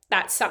 that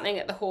that's something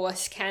that the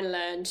horse can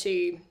learn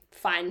to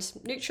find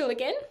neutral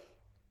again.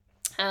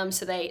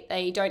 So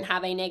they don't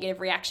have a negative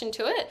reaction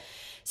to it.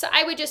 So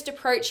I would just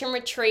approach and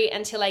retreat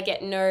until I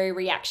get no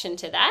reaction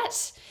to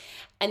that.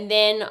 And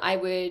then I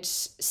would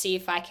see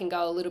if I can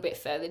go a little bit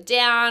further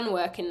down,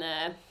 work in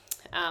the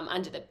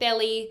under the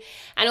belly,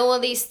 and all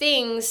of these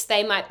things,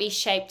 they might be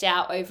shaped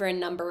out over a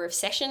number of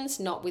sessions,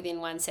 not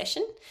within one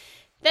session.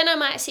 Then I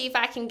might see if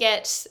I can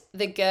get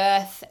the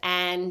girth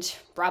and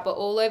rub it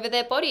all over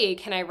their body.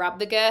 Can I rub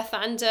the girth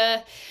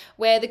under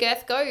where the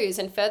girth goes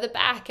and further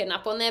back and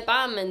up on their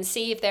bum and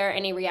see if there are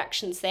any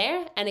reactions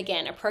there? And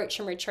again, approach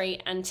and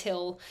retreat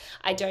until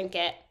I don't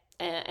get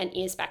an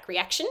ears back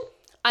reaction.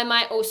 I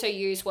might also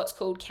use what's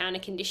called counter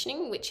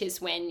conditioning, which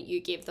is when you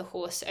give the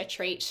horse a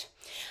treat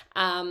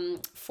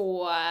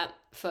for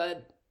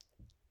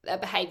a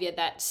behavior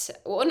that's,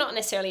 or not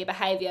necessarily a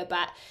behavior,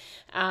 but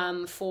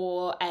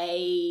for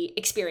a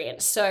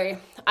experience. So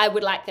I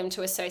would like them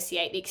to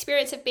associate the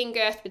experience of being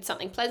girthed with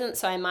something pleasant,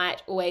 so I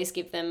might always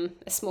give them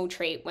a small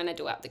treat when I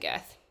do up the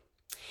girth.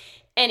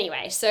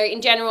 Anyway, so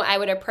in general, I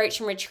would approach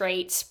and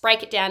retreat,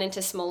 break it down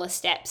into smaller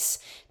steps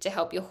to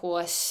help your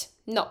horse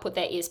not put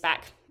their ears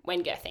back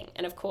when girthing.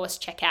 And of course,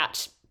 check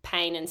out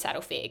pain and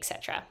saddle fear,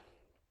 etc.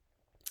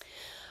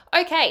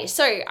 Okay,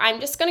 so I'm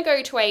just going to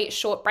go to a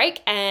short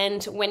break,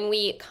 and when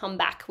we come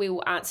back, we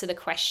will answer the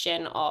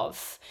question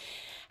of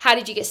how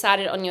did you get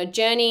started on your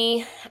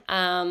journey,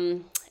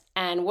 and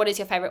what is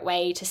your favorite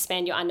way to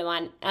spend your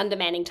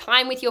undemanding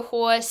time with your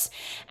horse,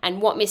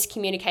 and what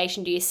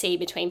miscommunication do you see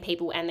between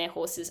people and their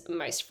horses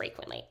most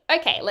frequently?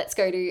 Okay, let's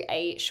go to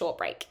a short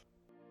break.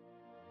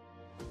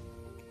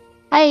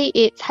 Hey,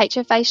 it's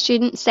HFA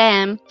student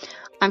Sam.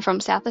 I'm from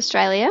South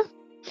Australia.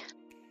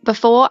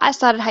 Before I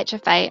started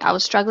HFA, I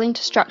was struggling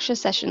to structure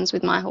sessions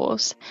with my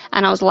horse,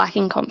 and I was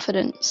lacking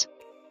confidence.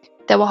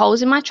 There were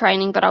holes in my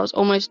training, but I was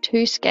almost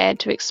too scared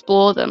to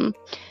explore them,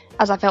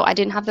 as I felt I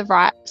didn't have the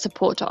right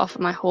support to offer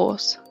my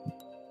horse.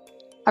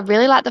 I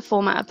really like the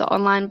format of the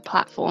online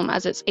platform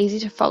as it's easy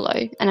to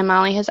follow, and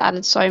Amali has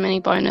added so many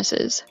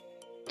bonuses.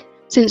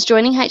 Since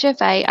joining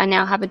HFA, I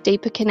now have a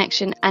deeper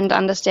connection and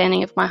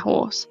understanding of my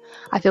horse.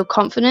 I feel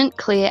confident,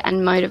 clear,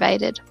 and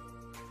motivated.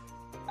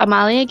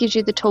 Amalia gives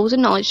you the tools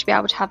and knowledge to be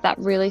able to have that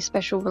really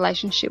special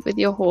relationship with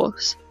your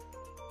horse.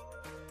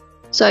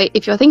 So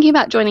if you're thinking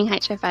about joining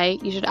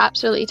HFA, you should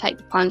absolutely take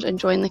the plunge and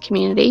join the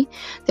community.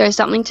 There is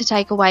something to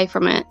take away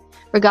from it,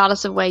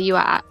 regardless of where you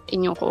are at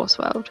in your horse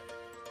world.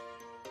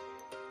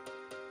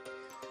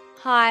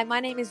 Hi, my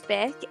name is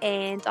Beck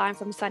and I'm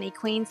from sunny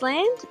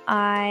Queensland.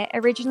 I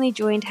originally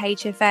joined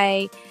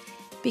HFA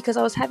because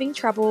I was having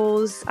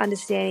troubles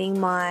understanding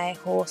my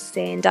horse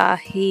Xander.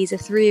 He's a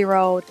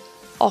 3-year-old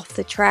off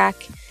the track,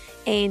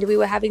 and we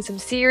were having some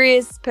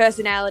serious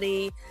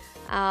personality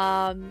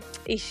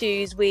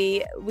issues.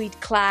 We'd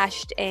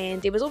clashed,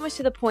 and it was almost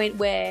to the point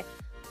where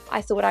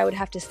I thought I would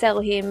have to sell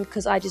him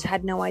because I just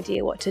had no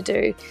idea what to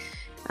do.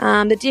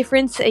 The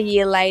difference a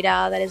year later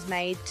that has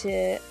made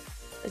to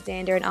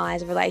Xander and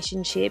I's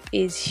relationship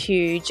is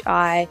huge.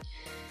 I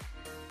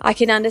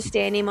can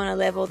understand him on a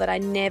level that I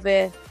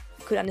never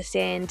could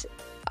understand.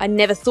 I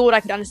never thought I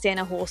could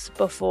understand a horse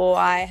before.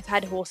 I have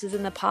had horses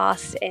in the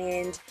past,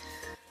 and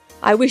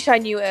I wish I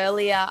knew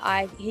earlier.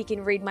 He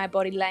can read my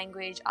body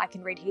language. I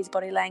can read his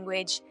body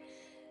language.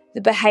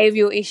 The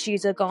behavioural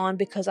issues are gone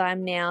because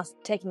I'm now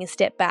taking a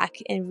step back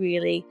and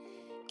really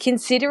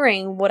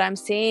considering what I'm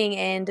seeing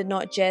and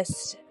not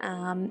just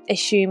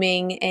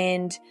assuming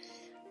and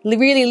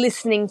really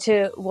listening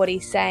to what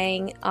he's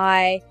saying.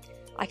 I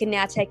can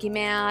now take him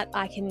out.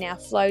 I can now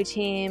float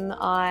him.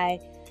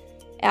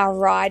 Our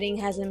riding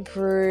has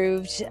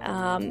improved.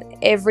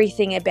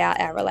 Everything about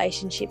our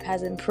relationship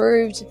has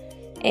improved.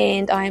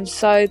 And I am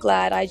so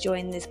glad I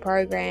joined this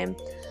program.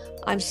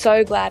 I'm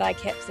so glad I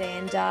kept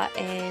Xander,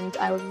 and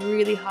I would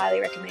really highly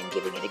recommend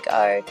giving it a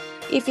go.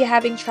 If you're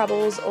having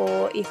troubles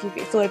or if you've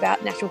thought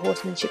about natural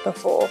horsemanship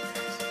before,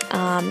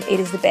 it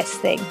is the best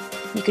thing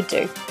you could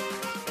do.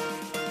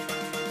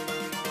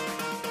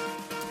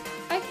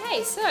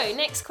 Okay, so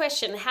next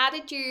question. How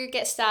did you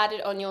get started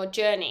on your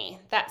journey?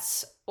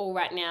 That's all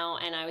right now,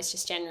 and I was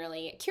just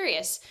generally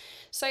curious.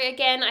 So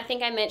again, I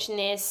think I mentioned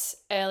this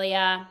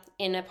earlier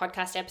in a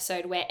podcast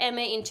episode where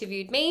Emma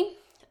interviewed me,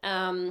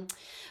 and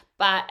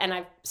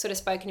I've sort of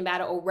spoken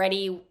about it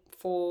already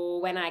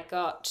for when I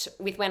got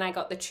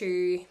the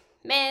 2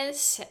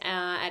 mares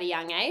at a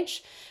young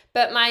age.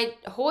 But my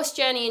horse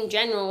journey in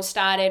general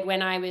started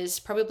when I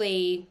was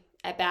probably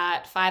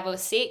about 5 or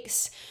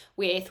 6,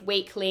 with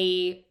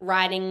weekly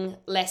riding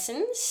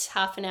lessons,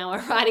 half an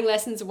hour riding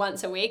lessons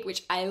once a week,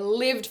 which I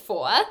lived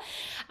for.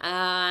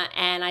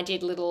 And I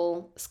did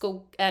little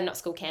not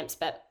school camps,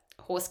 but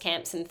horse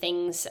camps and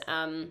things.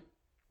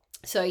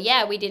 So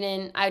yeah,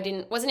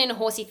 wasn't in a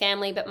horsey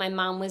family, but my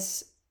mum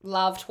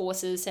loved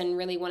horses and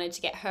really wanted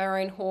to get her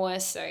own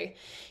horse. So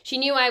she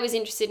knew I was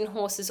interested in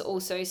horses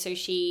also. So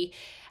she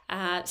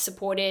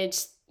supported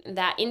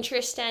that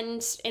interest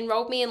and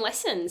enrolled me in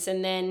lessons.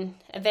 And then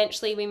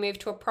eventually we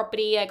moved to a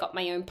property. I got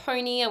my own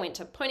pony. I went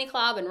to pony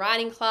club and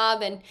riding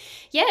club, and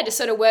just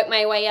sort of worked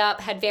my way up,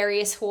 had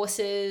various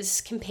horses,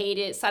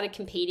 started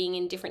competing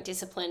in different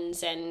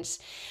disciplines, and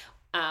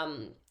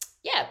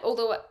all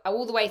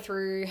the way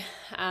through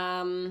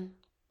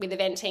with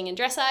eventing and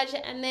dressage.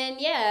 And then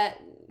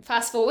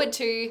fast forward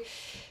to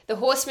the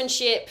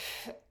horsemanship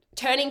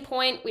turning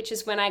point, which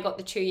is when I got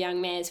the 2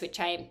 young mares, which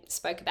I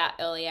spoke about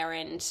earlier,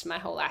 and my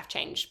whole life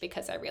changed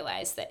because I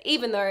realized that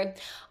even though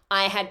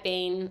I had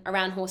been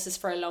around horses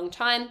for a long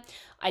time,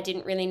 I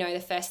didn't really know the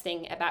first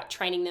thing about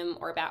training them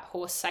or about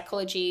horse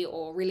psychology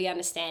or really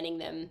understanding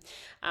them,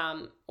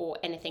 or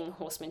anything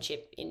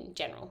horsemanship in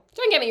general.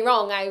 Don't get me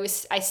wrong,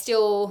 I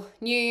still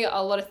knew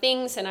a lot of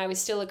things and I was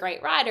still a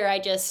great rider.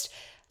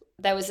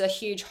 There was a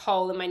huge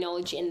hole in my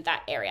knowledge in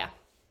that area.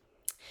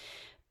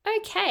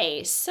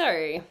 Okay,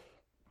 so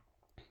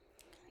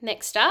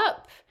next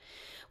up,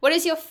 what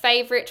is your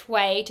favorite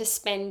way to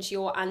spend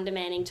your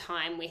undemanding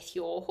time with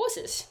your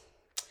horses?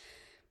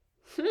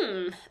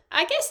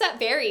 I guess that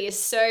varies.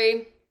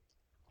 So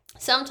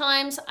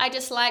sometimes I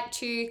just like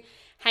to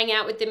hang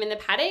out with them in the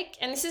paddock.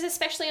 And this is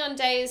especially on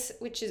days,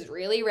 which is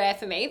really rare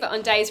for me, but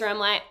on days where I'm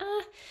like,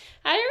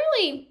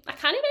 I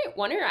kind of don't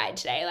want to ride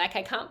today. Like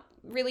I can't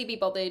really be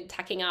bothered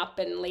tucking up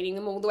and leading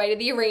them all the way to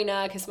the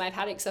arena because my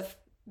paddocks are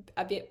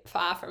a bit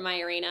far from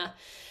my arena.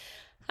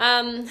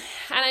 And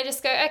I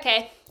just go,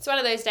 okay, it's one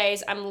of those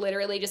days I'm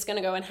literally just going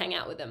to go and hang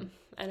out with them.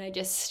 And I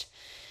just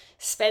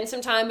spend some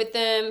time with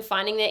them,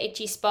 finding their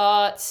itchy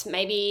spots,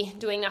 maybe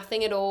doing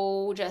nothing at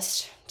all,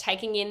 just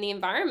taking in the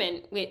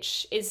environment,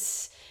 which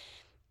is,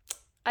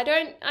 I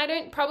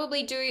don't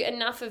probably do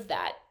enough of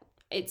that.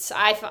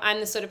 I'm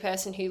the sort of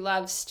person who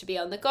loves to be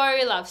on the go,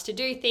 loves to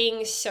do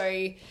things.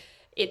 So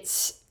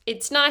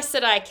it's nice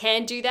that I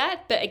can do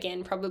that, but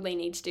again, probably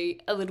need to do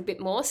a little bit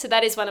more. So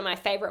that is one of my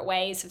favorite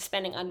ways of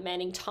spending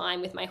undemanding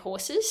time with my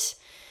horses.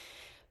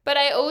 But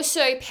I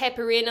also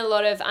pepper in a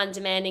lot of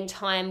undemanding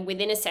time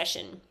within a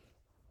session.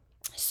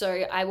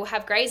 So I will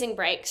have grazing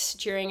breaks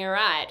during a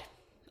ride.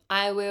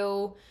 I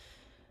will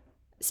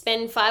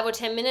spend 5 or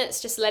 10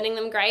 minutes just letting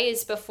them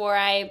graze before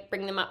I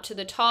bring them up to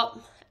the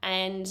top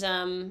and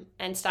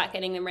start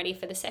getting them ready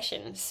for the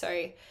session.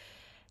 So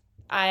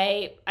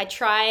I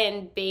try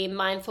and be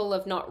mindful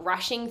of not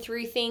rushing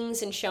through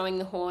things and showing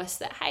the horse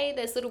that, hey,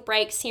 there's little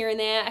breaks here and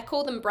there. I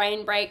call them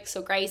brain breaks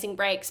or grazing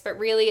breaks, but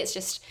really it's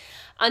just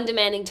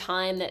undemanding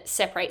time that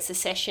separates the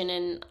session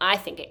and I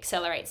think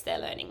accelerates their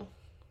learning.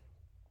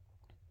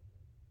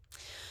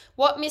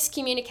 What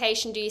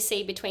miscommunication do you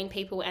see between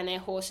people and their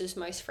horses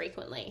most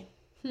frequently?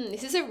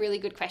 This is a really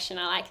good question.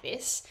 I like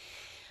this.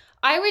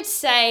 I would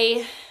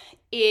say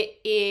it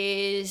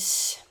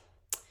is,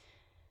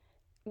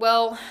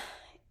 well,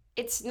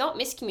 it's not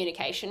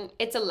miscommunication.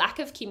 It's a lack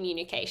of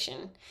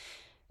communication.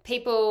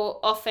 People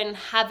often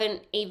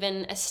haven't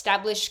even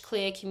established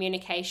clear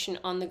communication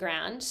on the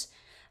ground.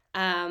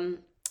 And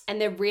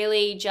they're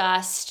really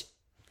just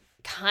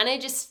trying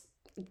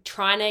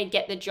to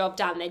get the job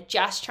done. They're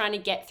just trying to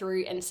get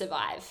through and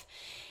survive.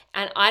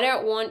 And I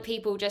don't want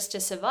people just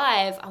to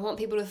survive. I want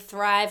people to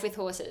thrive with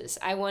horses.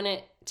 I want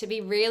it to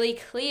be really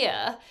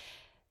clear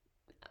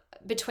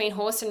between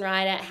horse and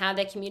rider how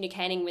they're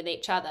communicating with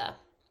each other.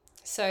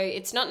 So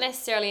it's not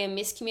necessarily a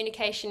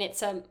miscommunication,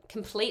 it's a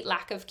complete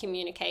lack of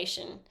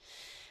communication.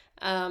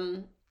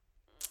 And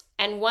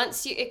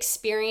once you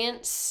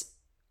experience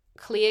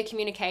clear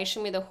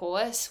communication with a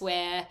horse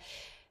where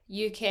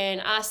you can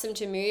ask them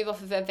to move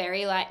off of a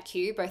very light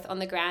cue, both on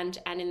the ground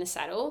and in the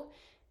saddle,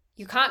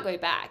 you can't go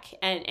back.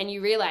 And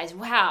you realize,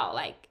 wow,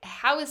 like,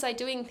 how was I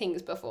doing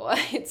things before?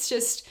 It's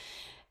just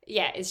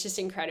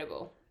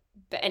incredible.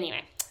 But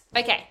anyway,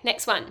 okay,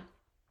 next one.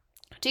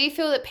 Do you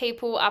feel that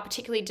people are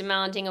particularly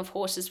demanding of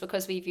horses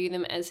because we view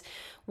them as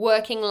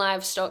working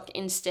livestock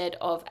instead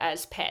of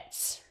as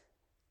pets?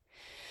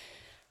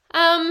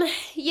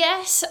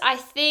 Yes, I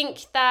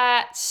think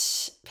that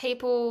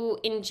people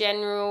in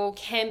general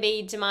can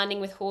be demanding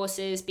with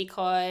horses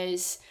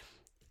because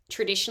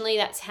traditionally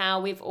that's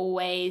how we've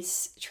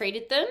always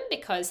treated them,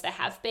 because they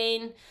have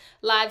been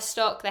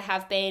livestock, they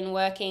have been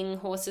working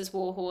horses,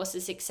 war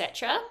horses,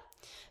 etc.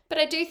 But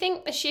I do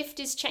think the shift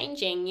is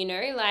changing,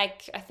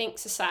 like I think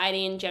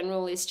society in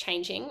general is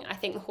changing. I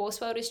think the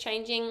horse world is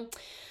changing.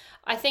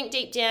 I think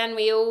deep down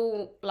we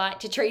all like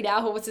to treat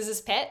our horses as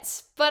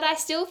pets, but I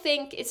still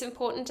think it's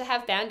important to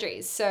have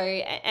boundaries. So,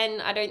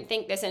 and I don't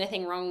think there's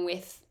anything wrong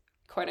with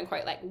quote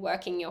unquote like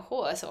working your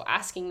horse or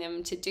asking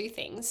them to do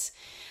things.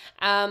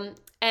 And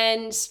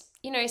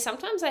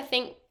sometimes I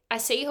think I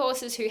see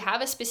horses who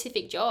have a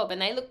specific job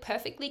and they look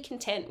perfectly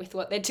content with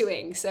what they're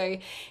doing. So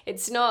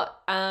it's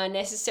not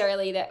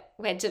necessarily that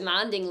we're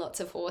demanding lots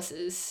of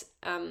horses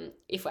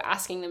if we're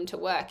asking them to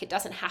work. Work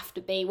doesn't have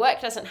to be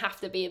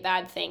a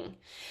bad thing.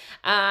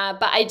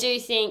 But I do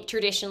think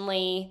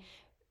traditionally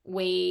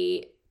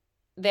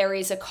there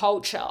is a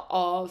culture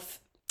of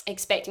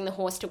expecting the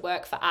horse to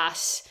work for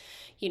us,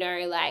 for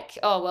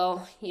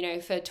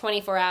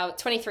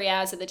 23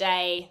 hours of the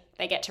day,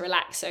 they get to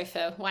relax. So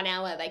for 1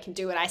 hour, they can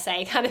do what I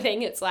say kind of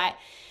thing. It's like,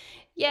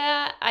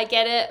 yeah, I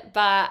get it,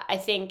 but I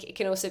think it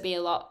can also be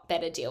a lot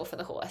better deal for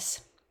the horse.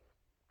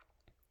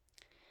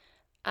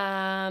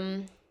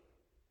 Okay,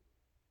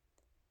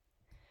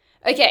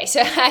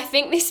 so I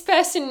think this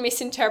person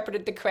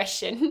misinterpreted the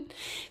question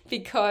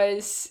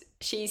because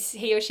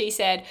he or she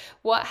said,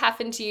 what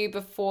happened to you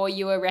before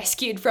you were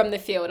rescued from the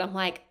field? I'm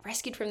like,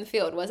 rescued from the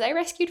field? Was I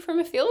rescued from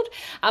a field?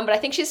 But I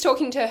think she's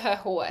talking to her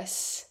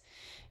horse.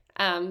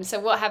 So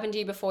what happened to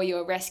you before you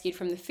were rescued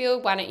from the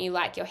field? Why don't you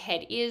like your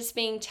head ears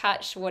being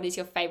touched? What is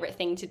your favorite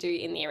thing to do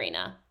in the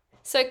arena?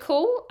 So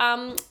cool.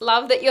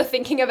 Love that you're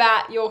thinking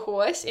about your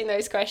horse in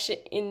those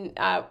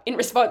in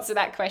response to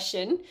that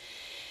question.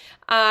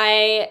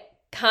 I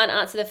can't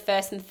answer the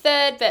first and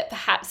third, but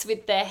perhaps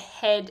with the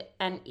head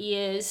and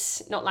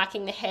ears, not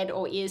liking the head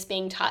or ears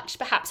being touched,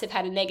 perhaps they've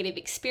had a negative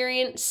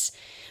experience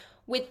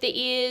with the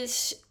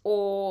ears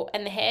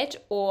and the head,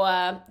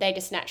 or they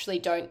just naturally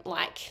don't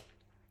like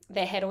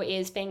their head or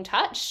ears being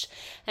touched.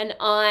 And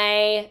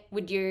I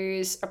would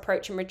use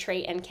approach and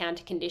retreat and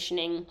counter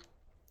conditioning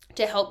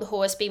to help the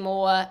horse be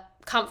more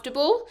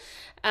comfortable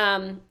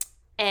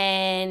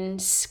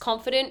and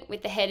confident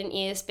with the head and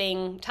ears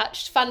being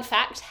touched. Fun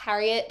fact,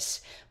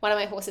 Harriet, one of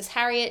my horses,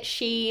 Harriet,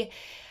 she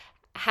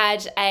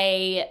had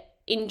a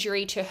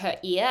injury to her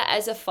ear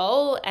as a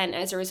foal, and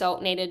as a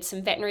result needed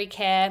some veterinary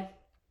care.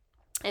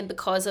 And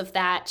because of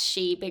that,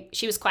 she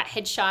was quite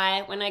head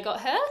shy when I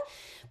got her.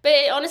 But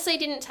it honestly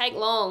didn't take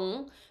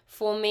long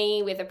for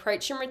me with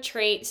approach and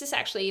retreat. This is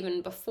actually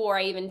even before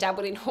I even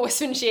dabbled in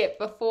horsemanship,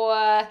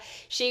 before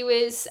she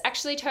was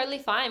actually totally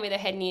fine with her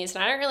head and ears.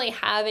 And I don't really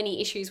have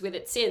any issues with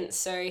it since.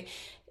 So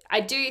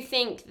I do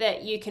think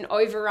that you can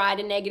override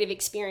a negative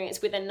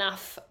experience with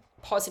enough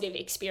positive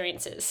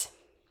experiences.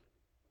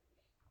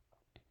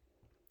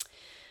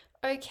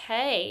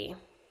 Okay,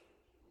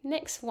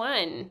 next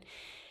one.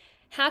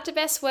 How to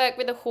best work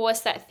with a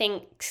horse that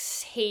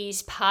thinks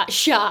he's part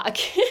shark.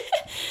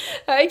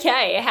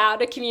 Okay, how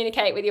to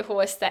communicate with your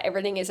horse that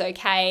everything is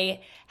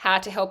okay. How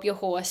to help your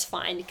horse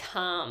find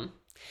calm.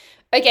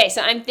 Okay,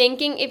 so I'm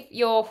thinking if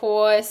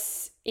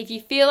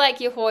you feel like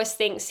your horse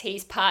thinks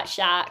he's part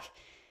shark,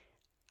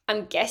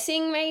 I'm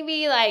guessing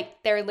maybe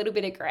like they're a little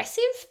bit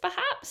aggressive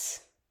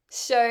perhaps.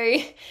 So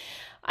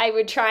I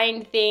would try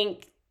and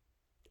think,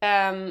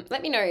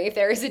 let me know if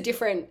there is a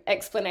different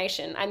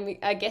explanation.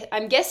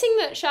 I'm guessing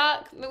that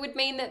shark would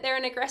mean that they're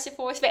an aggressive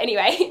horse. But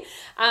anyway,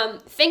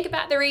 think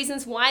about the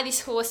reasons why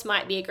this horse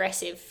might be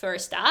aggressive for a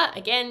start.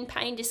 Again,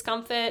 pain,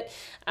 discomfort.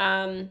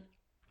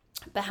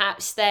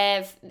 Perhaps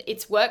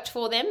it's worked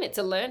for them. It's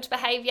a learned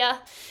behavior.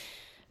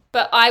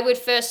 But I would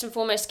first and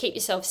foremost keep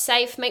yourself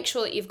safe. Make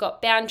sure that you've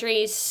got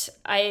boundaries.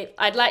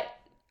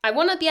 I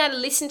want to be able to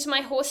listen to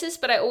my horses,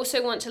 but I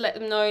also want to let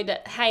them know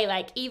that, hey,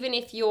 like even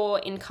if you're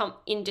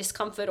in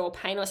discomfort or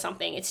pain or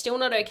something, it's still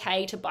not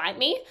okay to bite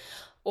me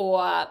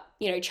or,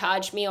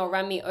 charge me or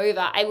run me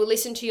over. I will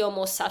listen to your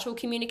more subtle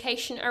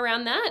communication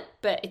around that,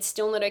 but it's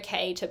still not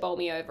okay to bowl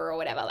me over or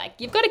whatever. Like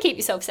you've got to keep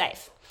yourself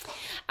safe.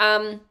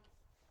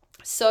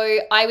 So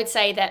I would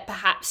say that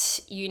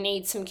perhaps you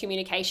need some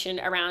communication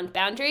around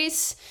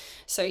boundaries.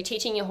 So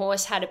teaching your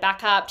horse how to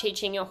back up,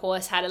 teaching your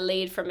horse how to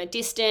lead from a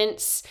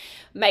distance,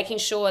 making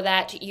sure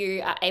that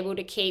you are able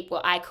to keep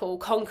what I call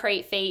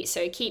concrete feet.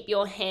 So keep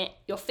your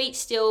feet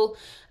still.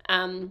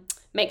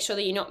 Make sure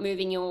that you're not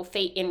moving your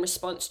feet in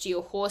response to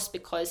your horse,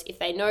 because if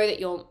they know that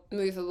you're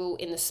movable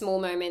in the small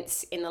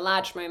moments, in the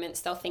large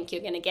moments, they'll think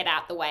you're going to get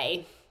out the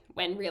way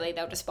when really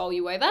they'll just bowl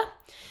you over.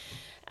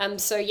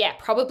 So yeah,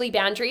 probably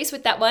boundaries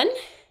with that one.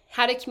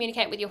 How to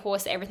communicate with your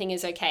horse that everything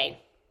is okay.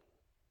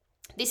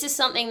 This is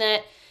something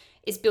that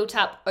is built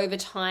up over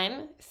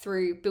time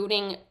through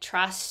building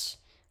trust,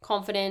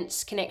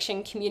 confidence,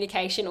 connection,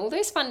 communication, all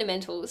those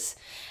fundamentals,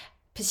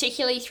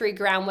 particularly through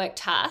groundwork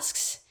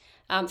tasks,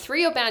 through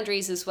your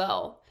boundaries as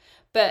well,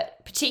 but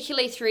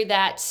particularly through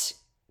that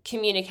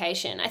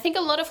communication. I think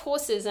a lot of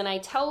horses, and I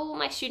tell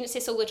my students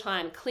this all the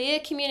time, clear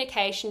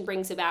communication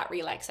brings about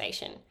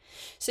relaxation.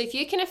 So if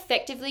you can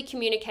effectively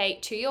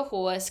communicate to your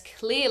horse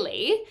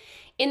clearly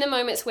in the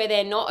moments where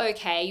they're not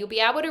okay, you'll be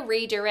able to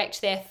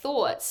redirect their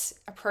thoughts,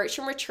 approach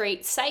and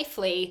retreat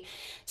safely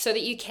so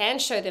that you can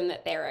show them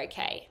that they're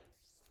okay.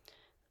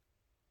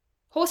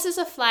 Horses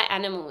are flight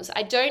animals.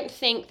 I don't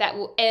think that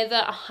will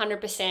ever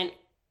 100%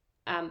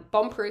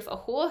 bomb-proof a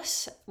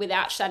horse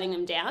without shutting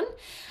them down.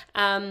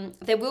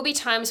 There will be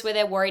times where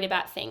they're worried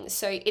about things.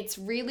 So it's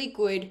really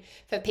good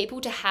for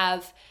people to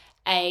have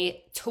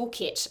a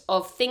toolkit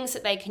of things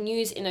that they can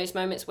use in those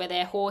moments where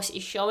their horse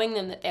is showing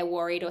them that they're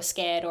worried or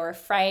scared or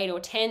afraid or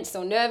tense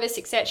or nervous,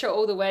 etc.,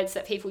 all the words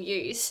that people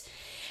use.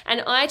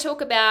 And I talk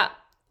about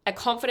a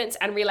confidence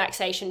and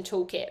relaxation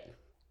toolkit.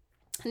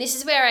 And this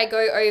is where I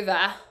go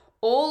over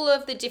all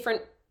of the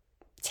different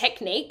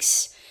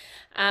techniques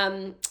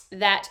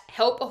that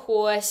help a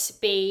horse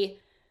be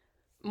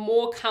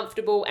more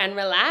comfortable and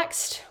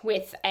relaxed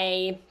with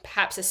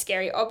perhaps a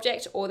scary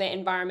object or their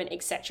environment,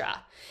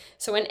 etc.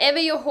 So whenever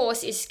your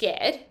horse is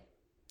scared,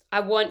 I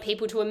want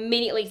people to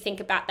immediately think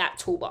about that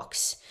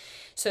toolbox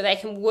so they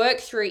can work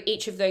through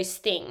each of those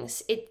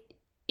things.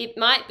 It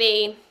might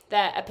be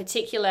that a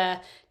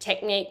particular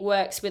technique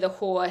works with a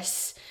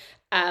horse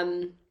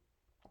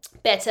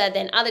better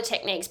than other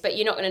techniques, but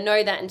you're not going to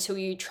know that until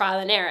you trial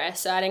and error.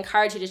 So I'd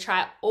encourage you to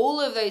try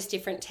all of those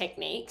different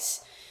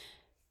techniques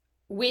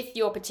with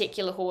your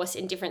particular horse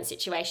in different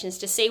situations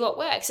to see what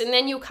works. And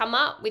then you'll come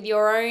up with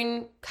your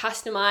own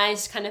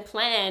customized kind of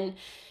plan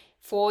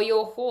for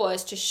your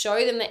horse to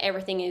show them that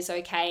everything is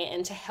okay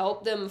and to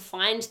help them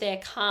find their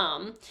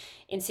calm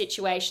in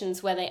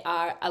situations where they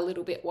are a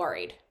little bit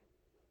worried.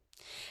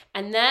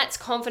 And that's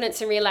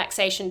Confidence and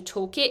Relaxation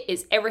Toolkit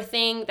is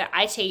everything that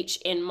I teach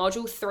in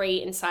Module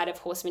 3 inside of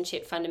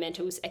Horsemanship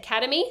Fundamentals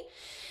Academy.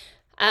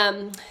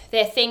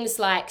 They're things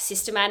like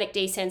systematic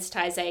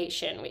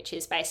desensitization, which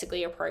is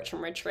basically approach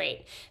and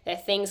retreat. They're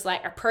things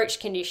like approach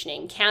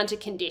conditioning, counter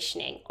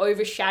conditioning,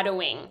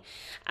 overshadowing,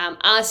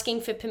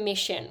 asking for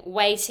permission,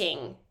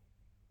 waiting,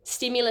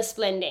 stimulus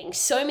blending.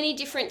 So many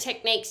different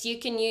techniques you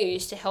can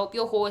use to help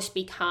your horse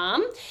be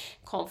calm,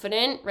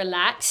 confident,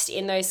 relaxed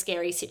in those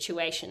scary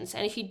situations.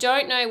 And if you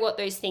don't know what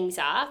those things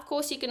are, of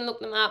course you can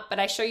look them up, but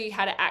I show you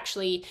how to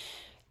actually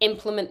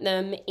implement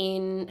them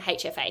in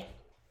HFA.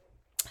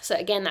 So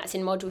again, that's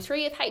in Module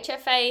 3 of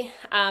HFA,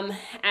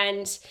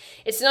 and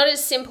it's not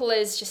as simple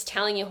as just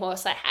telling your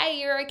horse like, hey,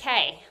 you're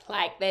okay.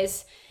 Like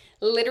there's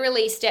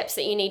literally steps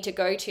that you need to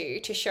go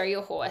to show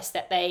your horse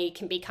that they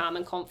can be calm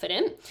and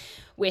confident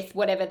with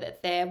whatever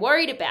that they're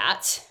worried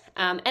about.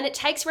 And it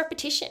takes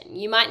repetition.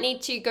 You might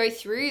need to go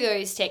through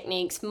those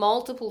techniques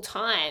multiple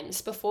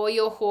times before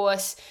your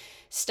horse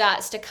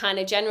starts to kind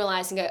of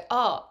generalize and go,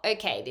 oh,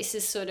 okay, this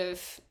is sort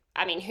of,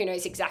 I mean, who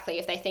knows exactly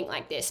if they think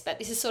like this, but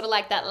this is sort of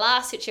like that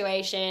last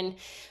situation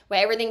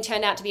where everything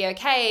turned out to be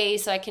okay,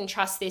 so I can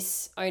trust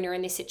this owner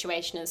in this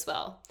situation as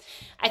well.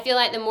 I feel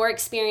like the more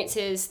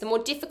experiences, the more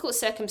difficult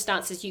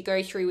circumstances you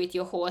go through with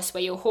your horse,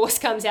 where your horse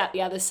comes out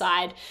the other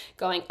side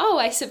going, oh,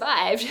 I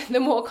survived,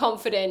 the more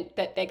confident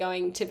that they're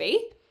going to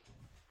be.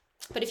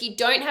 But if you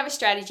don't have a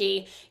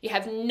strategy, you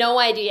have no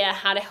idea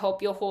how to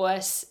help your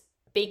horse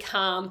be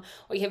calm,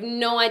 or you have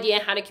no idea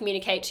how to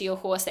communicate to your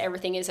horse that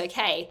everything is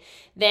okay,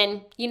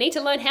 then you need to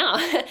learn how.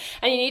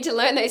 And you need to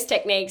learn those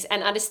techniques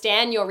and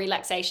understand your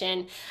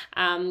relaxation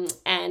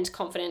and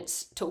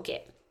confidence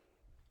toolkit.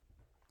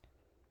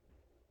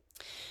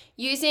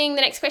 The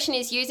next question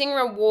is using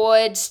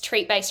rewards,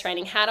 treat-based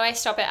training. How do I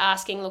stop her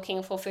asking,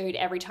 looking for food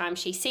every time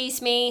she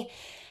sees me?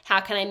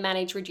 How can I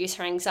manage, reduce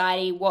her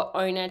anxiety? What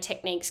owner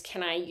techniques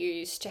can I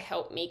use to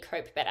help me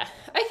cope better?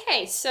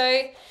 Okay,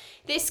 so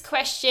this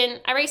question,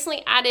 I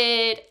recently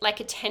added like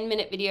a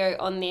 10-minute video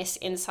on this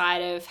inside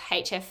of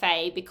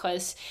HFA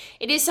because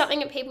it is something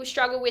that people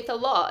struggle with a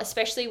lot,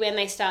 especially when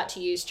they start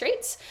to use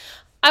treats.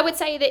 I would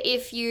say that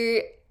if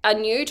you are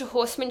new to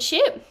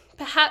horsemanship,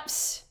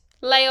 perhaps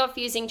lay off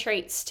using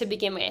treats to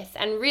begin with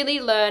and really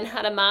learn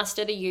how to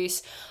master the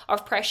use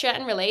of pressure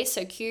and release.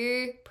 So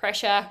cue,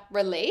 pressure,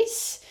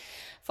 release,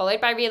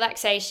 followed by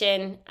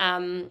relaxation.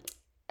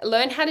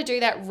 Learn how to do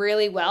that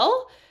really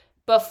well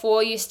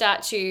before you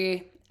start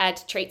to add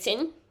treats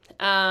in,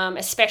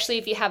 especially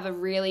if you have a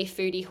really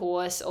foodie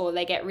horse or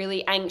they get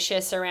really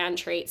anxious around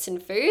treats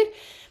and food,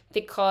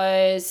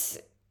 because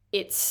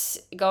it's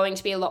going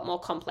to be a lot more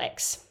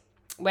complex.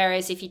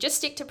 Whereas if you just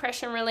stick to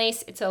pressure and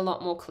release, it's a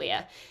lot more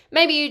clear.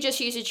 Maybe you just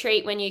use a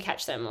treat when you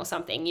catch them or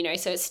something,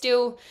 so it's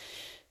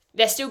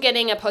they're still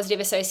getting a positive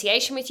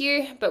association with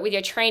you, but with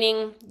your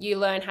training, you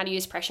learn how to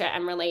use pressure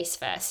and release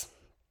first.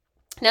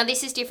 Now,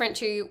 this is different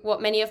to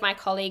what many of my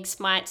colleagues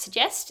might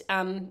suggest,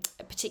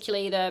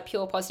 particularly the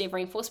pure positive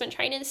reinforcement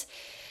trainers.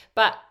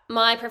 But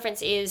my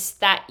preference is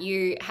that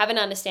you have an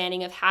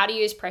understanding of how to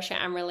use pressure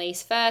and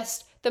release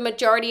first. The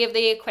majority of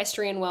the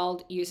equestrian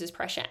world uses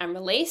pressure and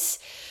release.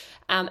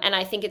 And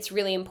I think it's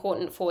really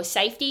important for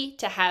safety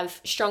to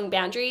have strong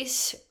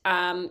boundaries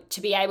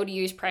to be able to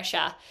use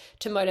pressure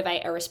to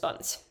motivate a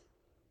response.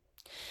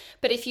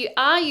 But if you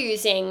are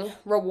using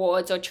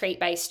rewards or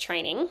treat-based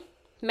training,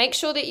 make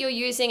sure that you're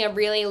using a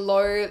really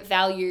low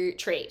value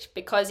treat,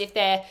 because if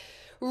they're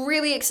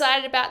really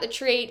excited about the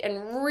treat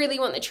and really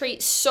want the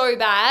treat so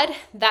bad,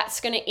 that's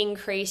going to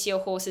increase your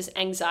horse's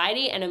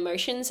anxiety and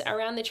emotions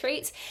around the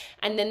treats.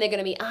 And then they're going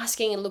to be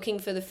asking and looking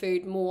for the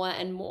food more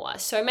and more.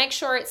 So make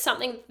sure it's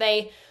something that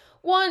they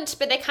want,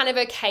 but they're kind of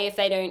okay if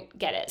they don't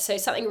get it. So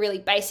something really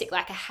basic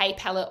like a hay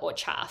pellet or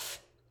chaff.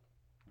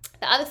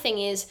 The other thing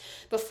is,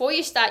 before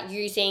you start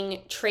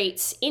using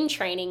treats in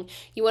training,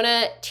 you want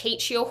to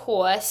teach your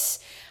horse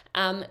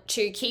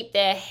to keep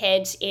their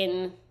head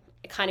in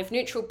a kind of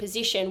neutral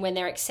position when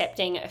they're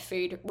accepting a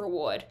food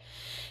reward.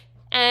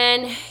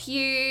 And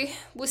you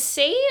will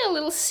see a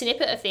little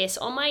snippet of this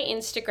on my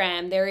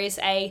Instagram. There is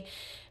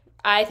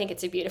I think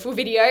it's a beautiful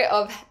video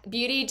of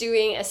Beauty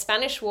doing a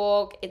Spanish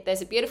walk.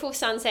 There's a beautiful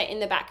sunset in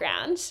the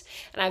background,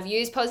 and I've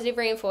used positive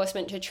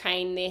reinforcement to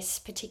train this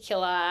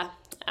particular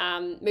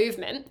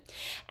movement.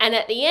 And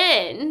at the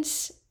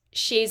end,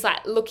 she's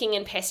like looking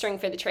and pestering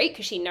for the treat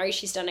because she knows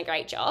she's done a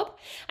great job.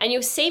 And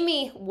you'll see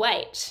me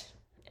wait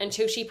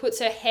until she puts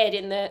her head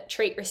in the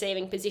treat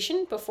receiving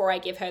position before I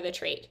give her the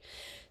treat.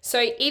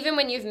 So even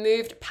when you've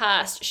moved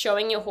past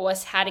showing your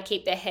horse how to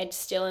keep their head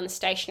still and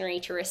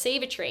stationary to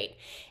receive a treat,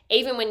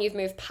 even when you've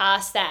moved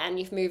past that and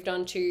you've moved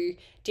on to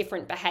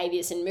different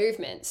behaviors and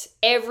movements,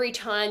 every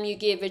time you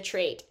give a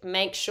treat,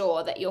 make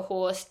sure that your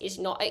horse is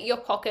not at your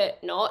pocket,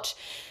 not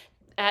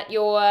at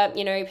your,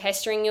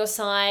 pestering your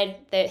side,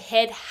 the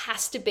head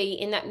has to be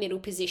in that middle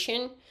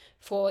position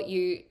for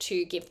you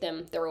to give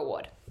them the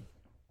reward.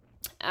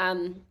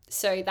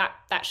 So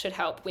that should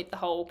help with the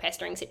whole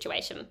pestering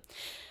situation.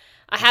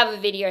 I have a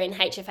video in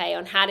HFA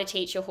on how to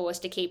teach your horse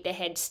to keep their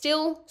head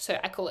still. So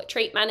I call it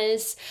treat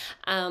manners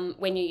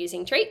when you're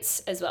using treats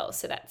as well.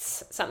 So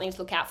that's something to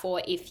look out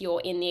for if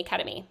you're in the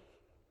academy.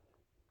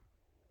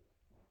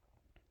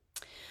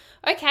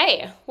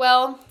 Okay,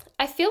 well,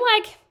 I feel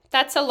like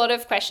that's a lot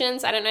of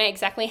questions. I don't know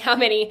exactly how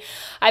many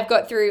I've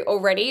got through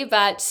already,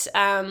 but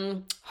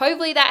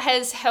hopefully that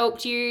has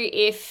helped you.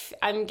 If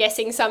I'm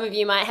guessing some of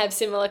you might have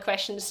similar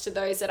questions to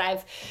those that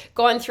I've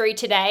gone through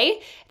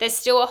today. There's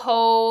still a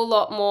whole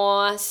lot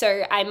more,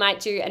 so I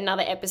might do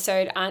another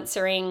episode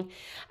answering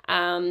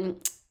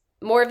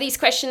more of these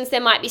questions.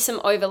 There might be some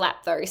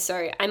overlap though,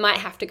 so I might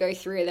have to go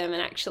through them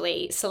and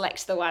actually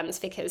select the ones,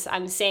 because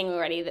I'm seeing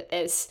already that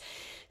there's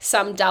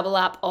some double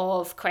up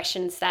of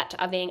questions that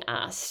are being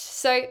asked.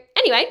 So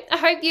anyway, I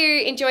hope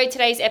you enjoyed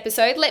today's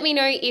episode. Let me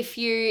know if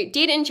you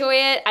did enjoy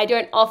it. I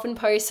don't often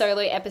post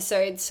solo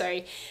episodes,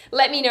 so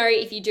let me know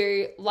if you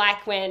do,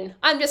 like when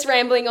I'm just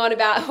rambling on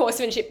about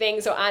horsemanship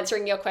things or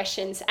answering your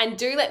questions. And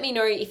do let me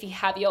know if you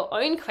have your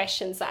own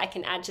questions that I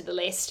can add to the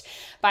list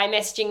by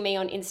messaging me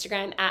on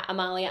Instagram at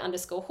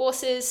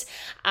Amalia_horses,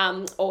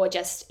 or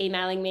just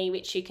emailing me,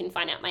 which you can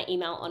find out my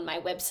email on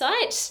my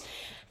website.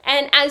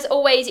 And as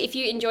always, if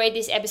you enjoyed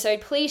this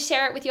episode, please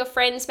share it with your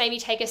friends. Maybe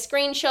take a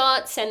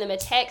screenshot, send them a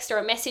text or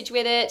a message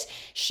with it,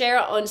 share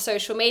it on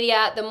social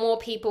media. The more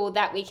people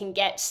that we can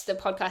get the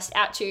podcast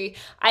out to,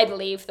 I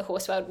believe the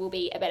horse world will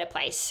be a better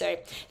place. So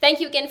thank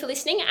you again for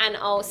listening, and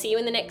I'll see you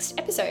in the next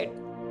episode.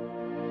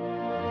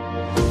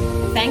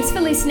 Thanks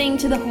for listening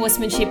to the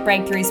Horsemanship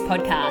Breakthroughs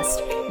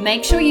podcast.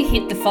 Make sure you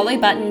hit the follow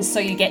button so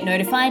you get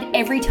notified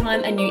every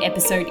time a new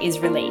episode is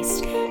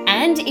released.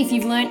 And if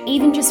you've learned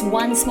even just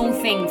one small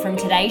thing from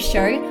today's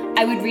show,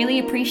 I would really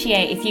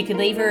appreciate if you could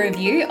leave a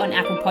review on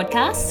Apple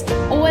Podcasts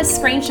or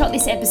screenshot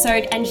this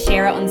episode and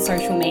share it on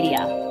social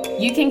media.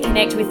 You can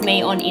connect with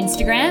me on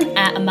Instagram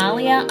at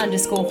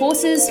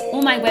Amalia_horses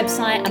or my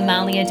website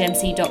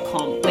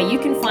amaliadempsey.com, where you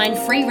can find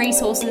free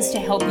resources to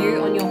help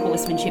you on your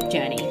horsemanship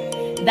journey.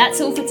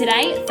 That's all for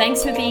today.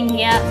 Thanks for being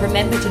here.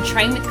 Remember to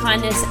train with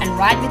kindness and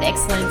ride with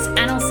excellence,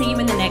 and I'll see you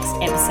in the next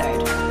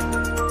episode.